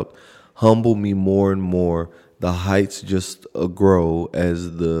about humble me more and more. The heights just grow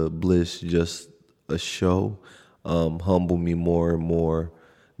as the bliss just a show. Humble me more and more.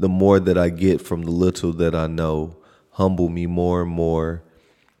 The more that I get from the little that I know. Humble me more and more.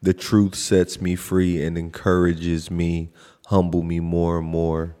 The truth sets me free and encourages me. Humble me more and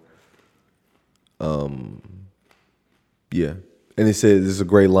more. Yeah. And it says, there's a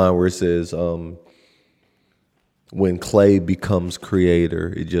great line where it says, when clay becomes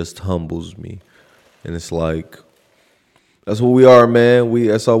creator, it just humbles me. And it's like, that's what we are, man. We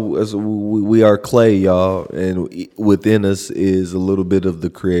are clay, y'all. And within us is a little bit of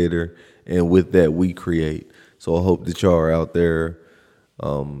the creator. And with that, we create. So I hope that y'all are out there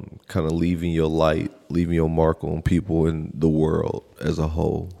kind of leaving your light, leaving your mark on people in the world as a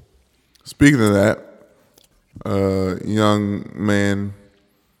whole. Speaking of that, young man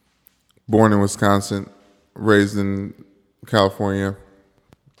born in Wisconsin, raised in California,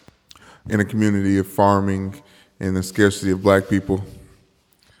 in a community of farming and the scarcity of black people,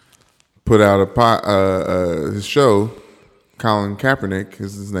 put out his show. Colin Kaepernick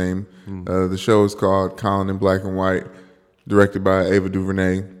is his name. The show is called Colin in Black and White, directed by Ava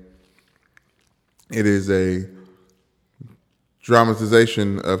DuVernay. It is a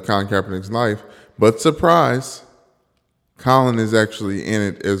dramatization of Colin Kaepernick's life, but surprise, Colin is actually in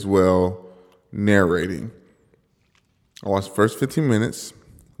it as well, narrating. I watched the first 15 minutes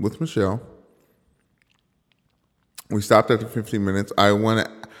with Michelle. We stopped after 15 minutes.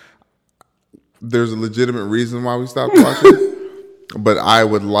 There's a legitimate reason why we stopped watching, but I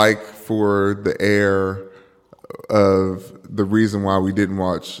would like for the air of the reason why we didn't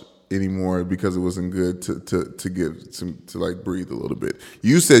watch anymore, because it wasn't good to give some, to like breathe a little bit.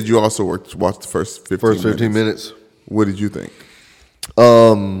 You said you also watched the first 15 minutes. What did you think?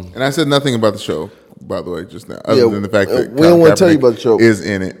 And I said nothing about the show, by the way, just now, other than the fact that we don't want to tell you about the show is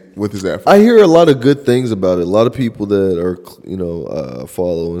in it with his afro. I hear a lot of good things about it. A lot of people that are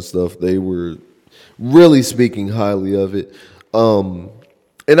follow and stuff, they were really speaking highly of it.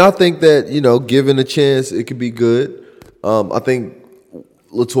 And I think that, given a chance, it could be good. I think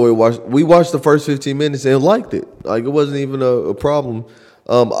LaToya watched the first 15 minutes and liked it. Like, it wasn't even a problem.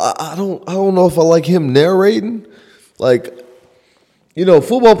 I don't know if I like him narrating. Like,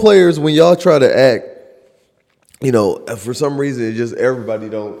 football players, when y'all try to act, for some reason, it just everybody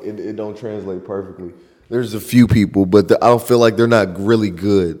don't translate perfectly. There's a few people, but I don't feel like they're not really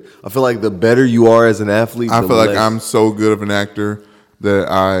good. I feel like the better you are as an athlete, I feel like I'm so good of an actor that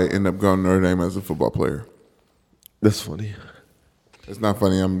I end up going to Notre Dame as a football player. That's funny. It's not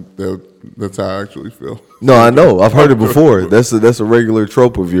funny. That's how I actually feel. No, I know. I've heard it before. That's a regular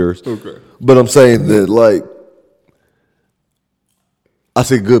trope of yours. Okay. But I'm saying that, like, I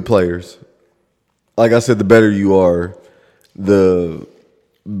say good players. Like I said, the better you are, the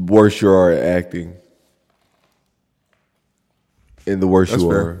worse you are at acting. And the worse you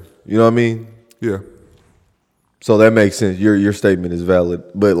are. You know what I mean? Yeah. So that makes sense. Your statement is valid.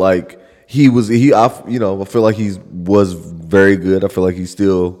 But like I feel like he was very good. I feel like he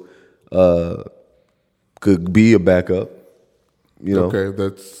still could be a backup.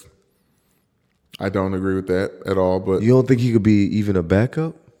 Okay, I don't agree with that at all. But You don't think he could be even a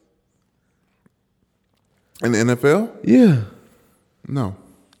backup? in the NFL, Yeah. no,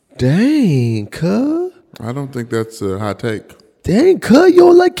 Dang, cuz. I don't think that's a hot take. Dang, cuz. You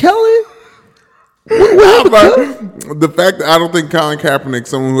don't like Kellen? The fact that I don't think Colin Kaepernick,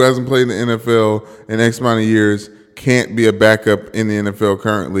 someone who hasn't played in the NFL in X amount of years, can't be a backup in the NFL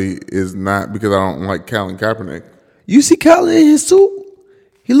currently is not because I don't like Colin Kaepernick. You see Kellen in his suit?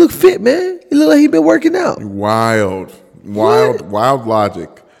 He look fit, man. He look like he been working out. Wild logic.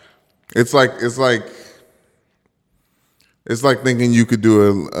 It's like thinking you could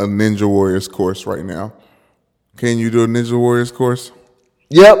do a Ninja Warriors course right now. Can you do a Ninja Warriors course?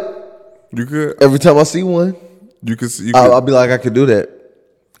 Yep. You could. Every time I see one, You could. I'll be like, I could do that.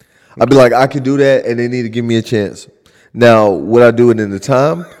 I'll be like, I could do that, and they need to give me a chance. Now, would I do it in the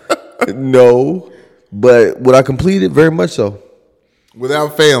time? No. But would I complete it? Very much so.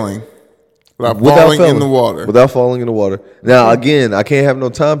 Without failing. Without falling in the water. Without falling in the water. Now, again, I can't have no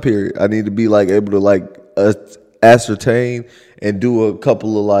time period. I need to be like able to like ascertain and do a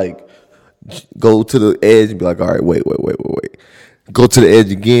couple of like go to the edge and be like, all right, wait. Go to the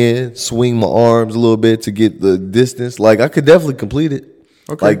edge again, swing my arms a little bit to get the distance. Like I could definitely complete it.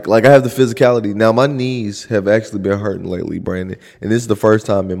 Okay. Like I have the physicality. Now my knees have actually been hurting lately, Brandon. And this is the first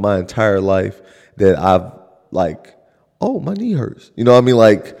time in my entire life that I've like, oh, my knee hurts. You know what I mean?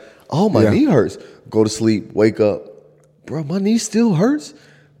 Like, oh, my knee hurts. Go to sleep, wake up. Bro, my knee still hurts.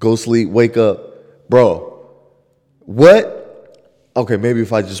 Go sleep, wake up. Bro, what? Okay, maybe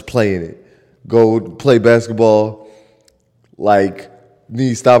if I just play in it. Go play basketball. Like,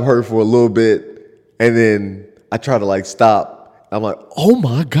 knee stop hurt for a little bit. And then I try to like stop. I'm like, oh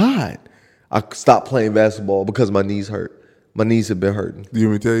my God. I stopped playing basketball because my knees hurt. My knees have been hurting. Do you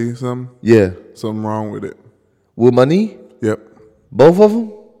want me to tell you something? Yeah. Something wrong with it. With my knee? Yep. Both of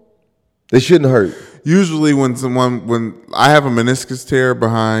them? They shouldn't hurt. Usually when I have a meniscus tear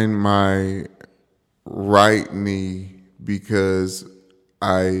behind my right knee because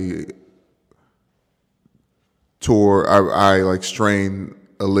I like strained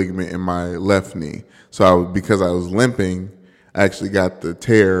a ligament in my left knee. So because I was limping, I actually got the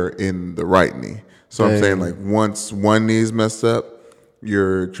tear in the right knee. So I'm saying like once one knee is messed up,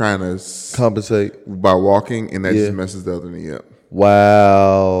 you're trying to compensate by walking, and that just messes the other knee up.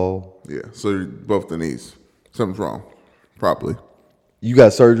 Wow. Yeah, so both the knees. Something's wrong, probably. You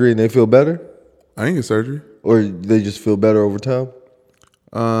got surgery and they feel better? I didn't get surgery. Or they just feel better over time?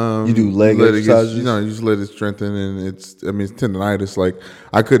 You do leg exercises? You just let it strengthen, and it's tendonitis. Like,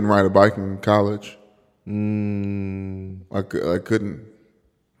 I couldn't ride a bike in college. I couldn't.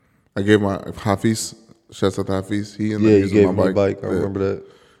 I gave my Hafiz, shouts out to Hafiz. He ended up you using gave my him bike. a bike. I remember that.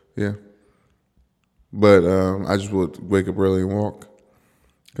 Yeah. But I just would wake up early and walk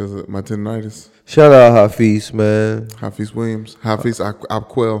because of my tendonitis. Shout out Hafiz, man. Hafiz Williams. Hafiz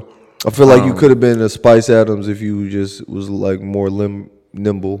Abquel. I feel like you could have been a Spice Adams if you just was like more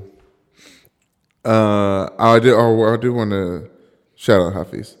nimble. I do want to shout out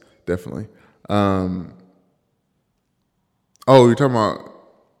Hafiz, definitely. You're talking about?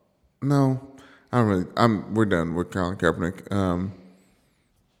 No, I don't really. We're done with Colin Kaepernick.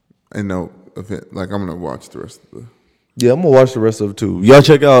 And no event. Like, I'm gonna watch the rest of the. Yeah, I'm gonna watch the rest of it too. Y'all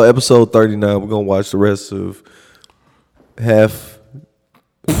check out episode 39. We're gonna watch the rest of Half.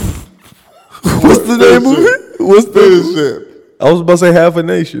 What's the name of it? What's the shit? I was about to say Half a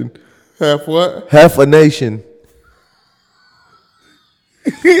Nation. Half what? Half a Nation.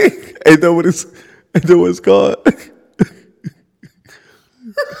 Ain't that what it's called?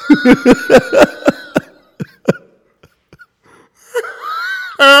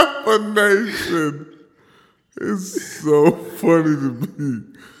 Half a Nation is so funny to me.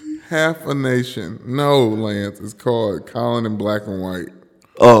 Half a Nation. No, Lance. It's called Colin in Black and White.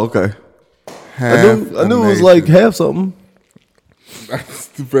 Oh, okay. I knew it was like half something. That's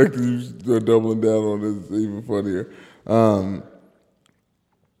the fact that you're doubling down on it is even funnier.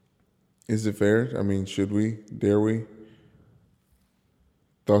 Is it fair? I mean, should we? Dare we?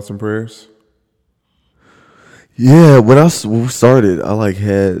 Thoughts and prayers? Yeah, when I started, I like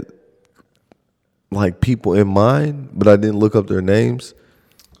had like people in mind, but I didn't look up their names.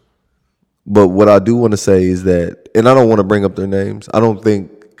 But what I do want to say is that, and I don't want to bring up their names. I don't think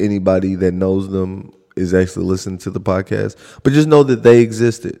anybody that knows them is actually listening to the podcast, but just know that they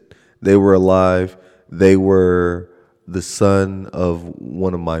existed. They were alive. They were the son of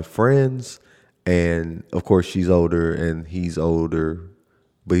one of my friends, And of course, she's older and he's older,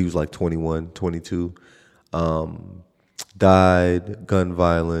 but he was like 21, 22. Died, gun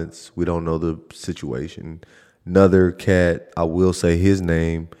violence. We don't know the situation. Another cat, I will say his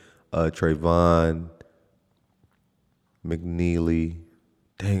name, Trayvon McNeely.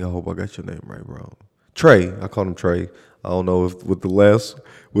 Dang, I hope I got your name right, bro. Trey, I called him Trey. I don't know if with the last,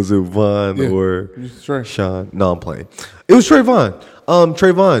 was it Vaughn or Trey. Sean? No, I'm playing. It was Trayvon.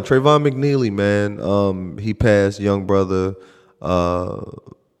 Trayvon McNeely, man. He passed, young brother.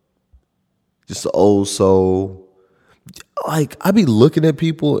 Just an old soul. Like, I be looking at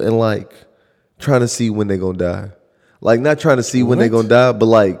people and like trying to see when they gonna die. Like, not trying to see when they gonna die, but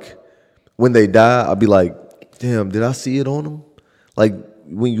like when they die, I'll be like, damn, did I see it on them? Like,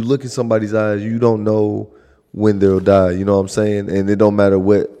 when you look in somebody's eyes, you don't know when they'll die. You know what I'm saying? And it don't matter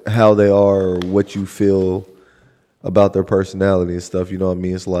how they are or what you feel about their personality and stuff. You know what I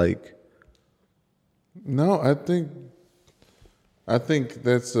mean? It's like, no, I think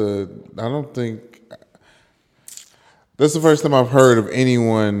that's I don't think that's the first time I've heard of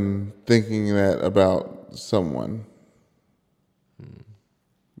anyone thinking that about someone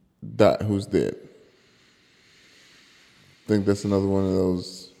who's dead. I think that's another one of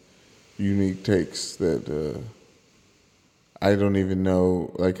those unique takes that I don't even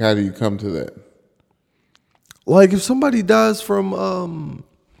know. Like, how do you come to that? like if somebody dies from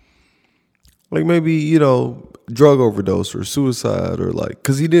like maybe, you know, drug overdose or suicide, or like,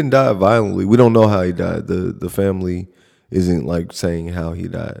 because he didn't die violently. We don't know how he died. The family isn't like saying how he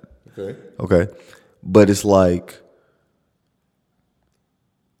died. Okay. But it's like,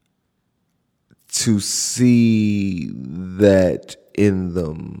 to see that in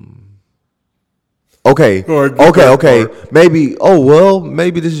them. Okay. Maybe,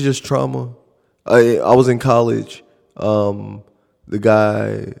 maybe this is just trauma. I was in college. A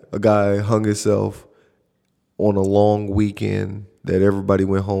guy hung himself on a long weekend that everybody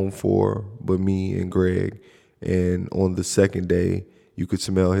went home for but me and Greg. And on the second day, you could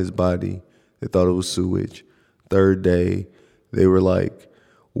smell his body. They thought it was sewage. Third day, they were like,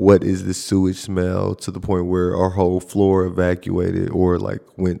 what is this sewage smell? To the point where our whole floor evacuated or like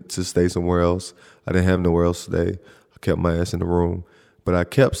went to stay somewhere else. I didn't have nowhere else to stay. I kept my ass in the room. But I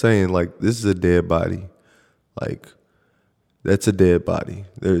kept saying, like, this is a dead body. Like, that's a dead body.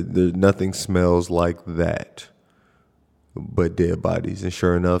 There nothing smells like that but dead bodies. And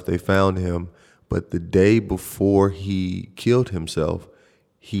sure enough, they found him. But the day before he killed himself,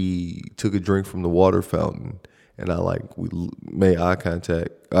 he took a drink from the water fountain. And we made eye contact.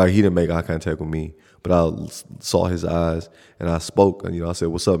 He didn't make eye contact with me, but I saw his eyes and I spoke. And, I said,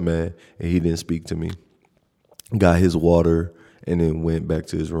 "What's up, man?" And he didn't speak to me. Got his water and then went back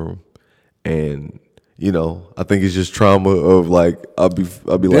to his room. And, I think it's just trauma of like, I'll be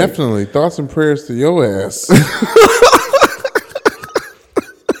definitely thoughts and prayers to your ass.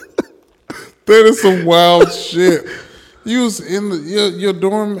 That is some wild shit. You was in your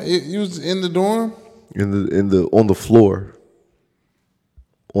dorm. You was in the dorm. On the floor,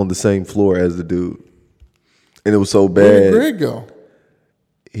 on the same floor as the dude, and it was so bad. Where did Greg go?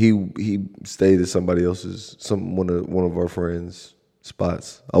 He stayed at somebody else's, one of our friends'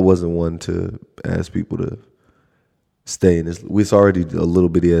 spots. I wasn't one to ask people to stay in this. It's already a little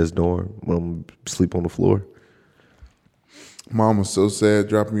bitty ass dorm when I'm sleep on the floor. Mom was so sad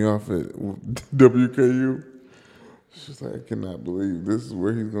dropping me off at WKU. She's like, I cannot believe this is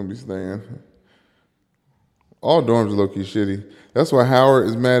where he's gonna be staying. All dorms are low-key shitty. That's why Howard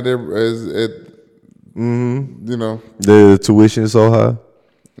is mad at the tuition is so high.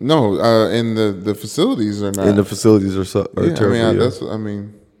 No, and the facilities are not. And the facilities are terrible.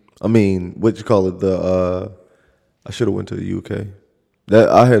 I mean, what you call it? I should have went to the UK.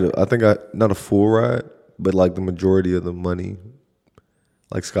 I think not a full ride, but like the majority of the money,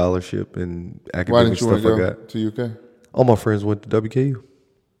 like scholarship and academic stuff. Why didn't you want to go to UK? All my friends went to WKU.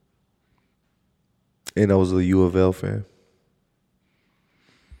 And I was a U of L fan.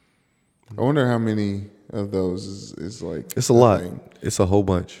 I wonder how many of those is like. It's a lot. It's a whole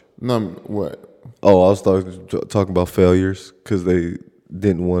bunch. No, what? Oh, I was talking about failures because they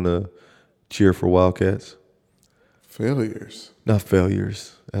didn't want to cheer for Wildcats. Failures? Not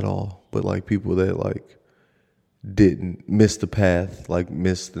failures at all, but like people that like didn't miss the path, like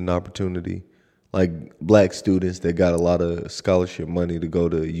missed an opportunity. Like black students that got a lot of scholarship money to go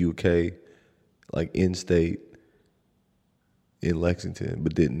to UK. Like in-state in Lexington,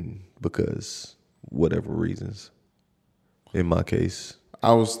 but didn't because whatever reasons. In my case,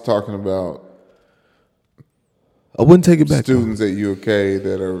 I was talking about. I wouldn't take it back. Students at UK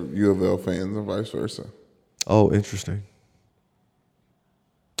that are U of L fans and vice versa. Oh, interesting.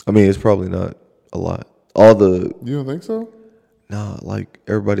 I mean, it's probably not a lot. All the You don't think so? nah, like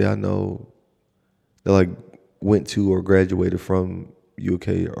everybody I know that like went to or graduated from UK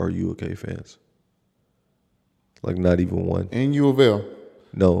are UK fans. Like not even one. And U of L.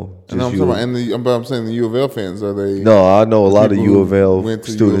 No, just And I'm talking about, but I'm saying the U of L fans, are they? No, I know a lot of people U of L went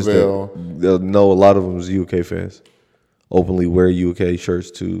to students U of L. that know a lot of them is UK fans. Openly wear UK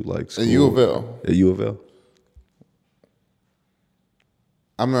shirts to like school. At U of L. At U of L.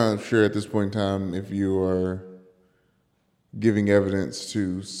 I'm not sure at this point in time if you are giving evidence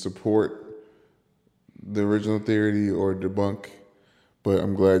to support the original theory or debunk, but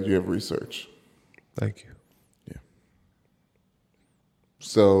I'm glad you have research. Thank you.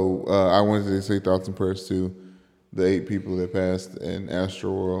 So I wanted to say thoughts and prayers to the 8 people that passed in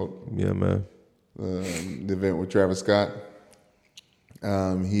Astroworld. Yeah, man. The event with Travis Scott.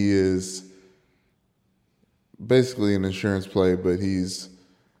 He is basically an insurance play, but he's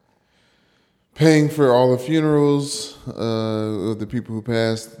paying for all the funerals of the people who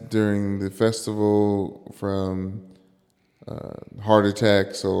passed during the festival from heart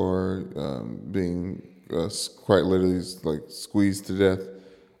attacks or being quite literally like squeezed to death.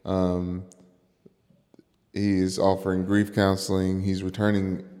 He is offering grief counseling. He's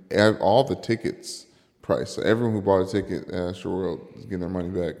returning all the tickets price. So everyone who bought a ticket at Astroworld is getting their money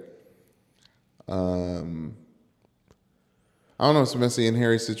back. I don't know. It's a messy and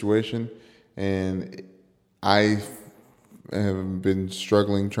hairy situation, and I have been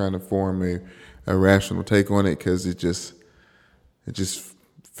struggling trying to form a rational take on it because it just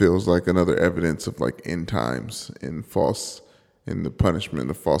feels like another evidence of like end times and the punishment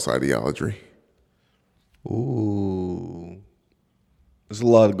of false ideology. Ooh. It's a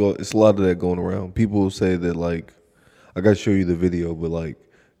lot of that going around. People say that like I gotta show you the video, but like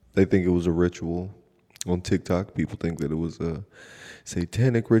they think it was a ritual on TikTok. People think that it was a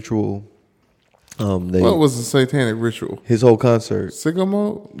satanic ritual. What was the satanic ritual? His whole concert. Sicko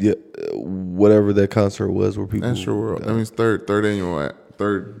Mode? Yeah, whatever that concert was where people Astroworld. That means third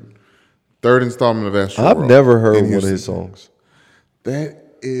installment of Astroworld. I've never heard one of his songs.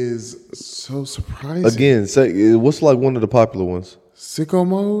 That is so surprising. Again, say what's like one of the popular ones? Sicko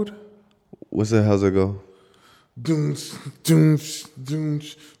Mode? What's that? How's it go? Doons, doons,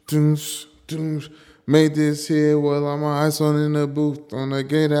 doons, doons, doons. Made this here while I'm ice on in the booth on the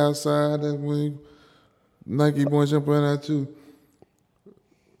gate outside. That's when Nike boy jumping out too.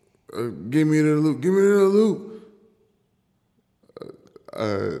 Give me the loop. Give me the loop.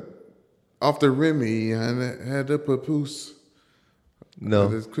 Off the Remy, I had the papoose. No.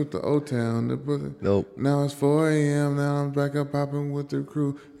 I just clipped the O-Town. Nope. Now it's 4 a.m. Now I'm back up popping with the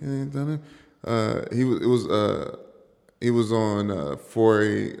crew. He was on 4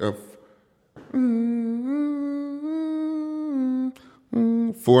 a.m.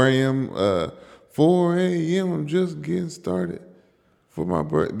 4 a.m. I'm just getting started for my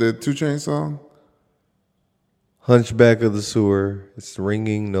birthday. The 2 Chainz song. Hunchback of the Sewer. It's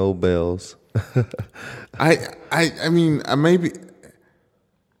ringing no bells. I mean, maybe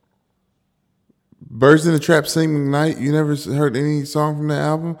Birds in the Trap Sing McKnight. You never heard any song from that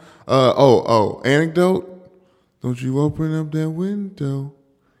album? Anecdote. Don't you open up that window?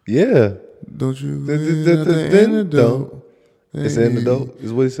 Yeah. Don't you let the antidote? It's antidote,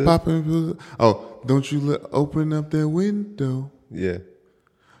 is what he said. Popping. Don't you open up that window? Yeah.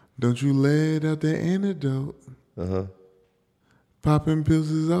 Don't you let out the antidote? Popping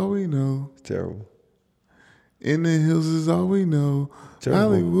pills is all we know. It's terrible. In the hills is all we know. Terrible.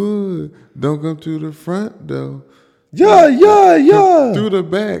 Hollywood, don't come to the front though. Yeah. Through the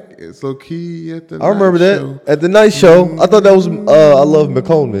back, it's low key at the night show. I remember that at the night show. I thought that was I Love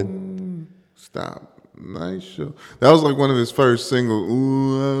McColeman. Stop. Night show. That was like one of his first singles.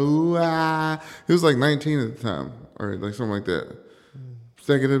 Ooh, ah. He was like 19 at the time, or like something like that.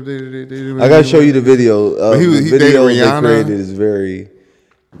 Second up, I gotta show you the video. He the video dated Rihanna. they created is very,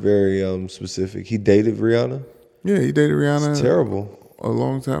 very specific. He dated Rihanna. Yeah, he dated Rihanna. It's terrible. A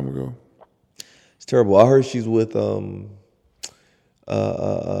long time ago. It's terrible. I heard she's with the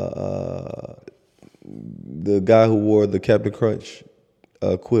guy who wore the Captain Crunch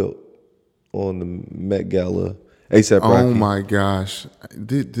quilt on the Met Gala. A$AP Rocky. Oh my gosh,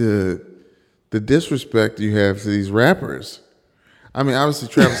 the disrespect you have to these rappers. I mean, obviously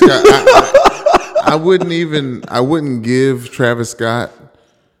Travis Scott. I wouldn't give Travis Scott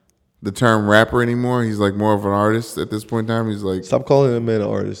the term rapper anymore. He's like more of an artist at this point in time. He's like, stop calling him an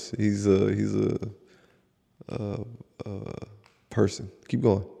artist. He's a person. Keep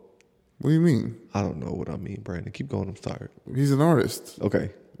going. What do you mean? I don't know what I mean, Brandon. Keep going. I'm tired. He's an artist.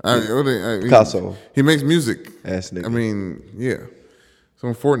 Okay. I mean, Picasso. He makes music. Ass nigga. I mean, yeah. So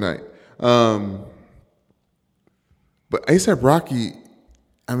on Fortnite. But ASAP Rocky,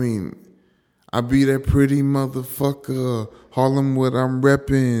 I mean, I be that pretty motherfucker. Harlem what I'm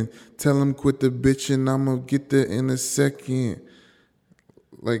reppin'. Tell him quit the bitchin'. I'ma get there in a second.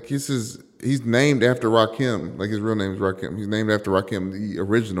 Like he's named after Rakim. Like his real name is Rakim. He's named after Rakim, the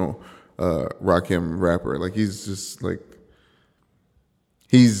original Rakim rapper. Like he's just like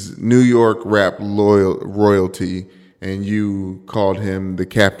he's New York rap royalty, and you called him the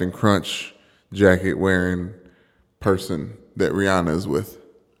Captain Crunch jacket wearing person that Rihanna is with.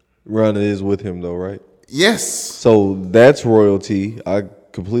 Rihanna is with him though, right? Yes. So that's royalty. I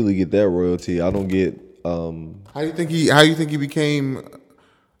completely get that royalty. I don't get. How do you think he became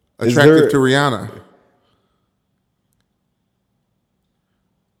attractive to Rihanna?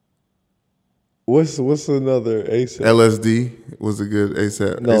 What's another ASAP? LSD was a good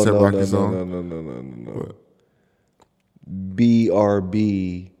ASAP Rocky song. No. What?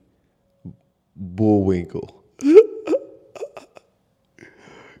 BRB Bullwinkle.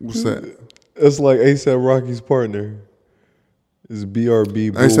 What's that? That's like ASAP Rocky's partner. It's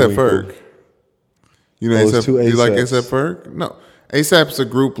BRB Bullwinkle. ASAP Ferg. You know ASAP? Do you like ASAP Ferg? No. ASAP's a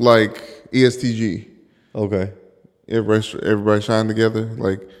group like ESTG. Okay. Everybody shine together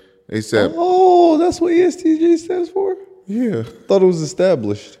like ASAP. Oh, that's what ESTG stands for? Yeah. Thought it was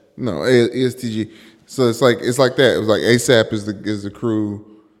established. No, ESTG. So it's like that. It was like ASAP is the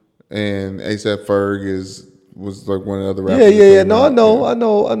crew, and ASAP Ferg was like one of the other rappers. Yeah. No, I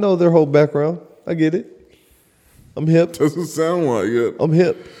know their whole background. I get it. I'm hip. Doesn't sound like it. I'm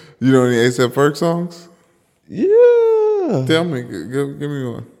hip. You know any ASAP Ferg songs? Yeah. Tell me. Give me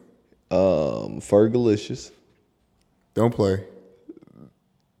one. Fergalicious. Don't play.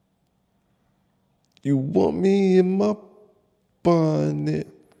 You want me in my bonnet.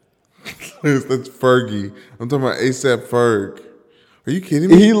 That's Fergie. I'm talking about ASAP Ferg. Are you kidding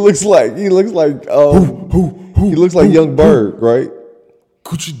me? He looks like he looks like Young Berg, right?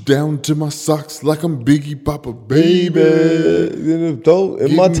 Gucci down to my socks like I'm Biggie Papa, baby.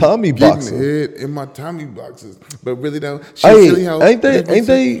 In my Tommy boxes. In my Tommy boxes. But really though, ain't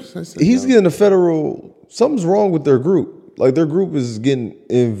they? He's getting a federal. Something's wrong with their group. Like their group is getting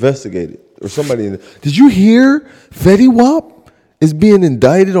investigated or somebody. Did you hear Fetty Wap is being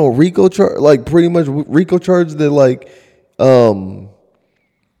indicted on RICO charge? Like pretty much RICO charge that like,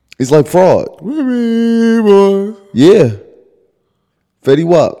 it's like fraud. Yeah. Fetty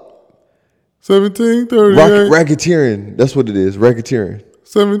Wap. 1738. Racketeering. That's what it is. Racketeering.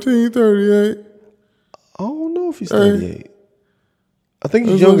 1738. I don't know if he's 38. I think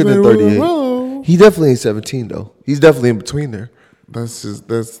he's younger than 38. He definitely ain't 17 though. He's definitely in between there. That's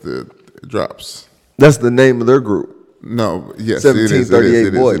the drops. That's the name of their group. No, yes,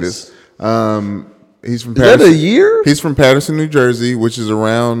 1738 Boys. It is. He's from Patterson. Is that a year? He's from Patterson, New Jersey, which is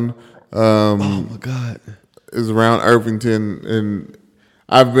around. Oh my God. Is around Irvington, and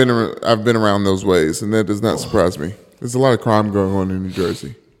I've been around those ways, and that does not surprise me. There's a lot of crime going on in New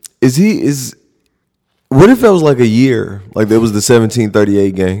Jersey. What if that was like a year? Like there was the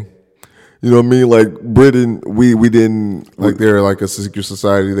 1738 gang. You know what I mean? Like Britain, we didn't like they're like a secret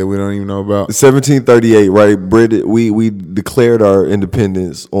society that we don't even know about. 1738, right? Britain, we declared our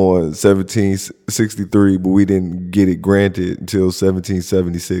independence on 1763, but we didn't get it granted until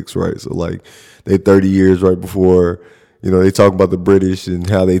 1776, right? So like they 30 years right before. You know, they talk about the British and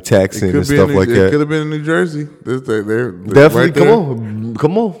how they taxing and stuff like that. It could have been in New Jersey. They're definitely right.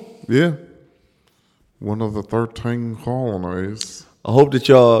 Come on. Yeah, one of the 13 colonies. I hope that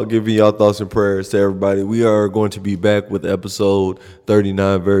y'all giving y'all thoughts and prayers to everybody. We are going to be back with episode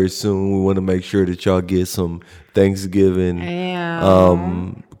 39 very soon. We want to make sure that y'all get some Thanksgiving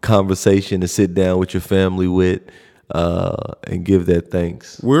conversation to sit down with your family with and give that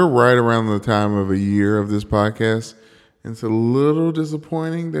thanks. We're right around the time of a year of this podcast. It's a little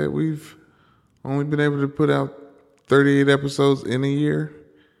disappointing that we've only been able to put out 38 episodes in a year.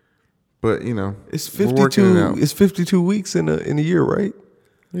 But, you know, it's 52. It's 52 weeks in a year, right?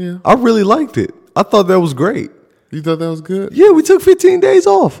 Yeah. I really liked it. I thought that was great. You thought that was good? Yeah, we took 15 days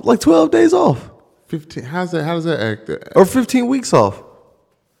off, like 12 days off. 15. How does that act? Or 15 weeks off.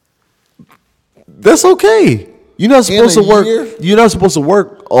 That's okay. You're not supposed to work. You're not supposed to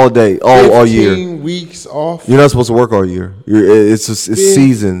work all day, all year. 15 weeks off. You're not supposed to work all year. It's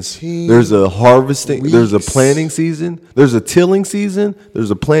seasons. There's a harvesting. Weeks. There's a planting season. There's a tilling season. There's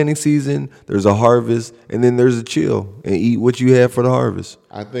a planting season. There's a harvest, and then there's a chill and eat what you have for the harvest.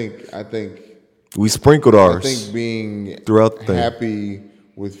 I think we sprinkled ours. I think being throughout the happy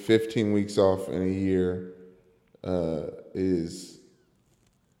with 15 weeks off in a year is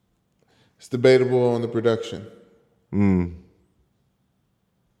debatable on the production.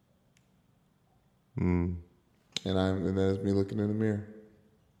 And that is me looking in the mirror.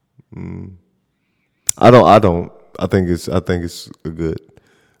 I don't. I think it's a good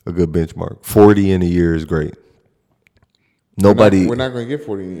benchmark. 40 in a year is great. We're not going to get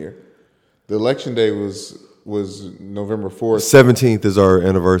 40 in a year. The election day was November 4th. 17th is our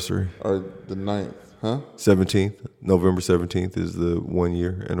anniversary. Or the 9th, huh? 17th. November 17th is the 1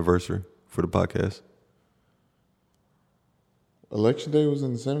 year anniversary for the podcast. Election day was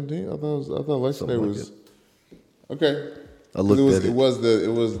in the 17th? I thought election day was Okay. I looked at it. It was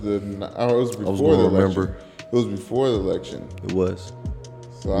before the election. Remember. It was before the election. It was.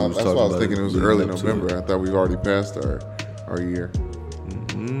 So that's why I was thinking it was early November. I thought we already passed our year.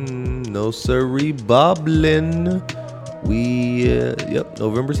 No sirree, Boblin.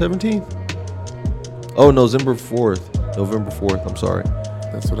 November 17th. Oh, November 4th. November 4th, I'm sorry.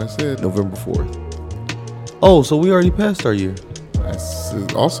 That's what I said. November 4th. Oh, so we already passed our year. That's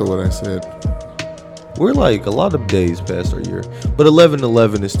also what I said. We're like a lot of days past our year. But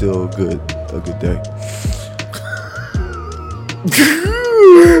 11/11 is still a good day.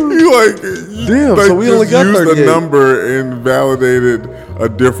 Damn, so we only got 38. Used the number and validated a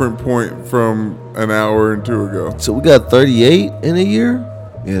different point from an hour and two ago. So we got 38 in a year?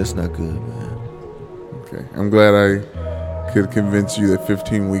 Yeah, that's not good, man. Okay. I'm glad I could convince you that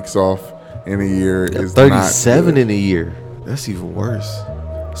 15 weeks off in a year is 37 in a year. That's even worse.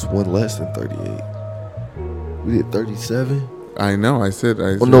 It's one less than 38. We did 37. I know. I said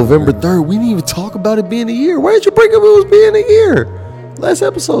on November 3rd. We didn't even talk about it being a year. Why did you bring up it was being a year? Last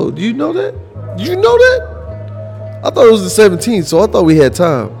episode. Do you know that? Did you know that? I thought it was the 17th, so I thought we had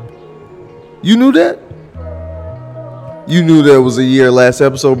time. You knew that? You knew there was a year last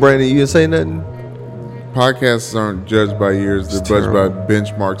episode, Brandon. You didn't say nothing? Podcasts aren't judged by years. They're judged by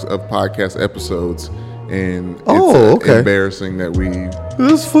benchmarks of podcast episodes. And it's embarrassing that we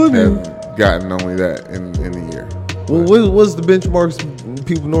That's funny. have gotten only that in a year. Well, what's the benchmarks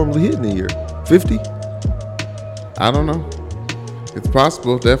people normally hit in a year? 50? I don't know. It's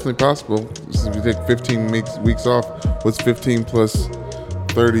possible, definitely possible. If you take 15 weeks off, what's 15 plus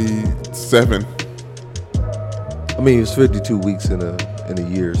 37? I mean, it's 52 weeks in a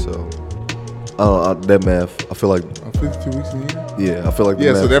year, so that math. I feel like 52 weeks in a year. Yeah, I feel like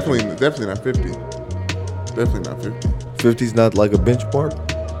so definitely not 50. Definitely not 50. 50's not like a benchmark.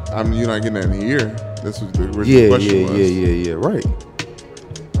 I mean, you're not getting that in a year. That's what the original question was. Yeah, right.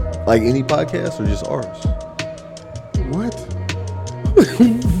 Like any podcast or just ours? What?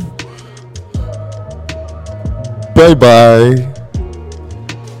 Bye-bye.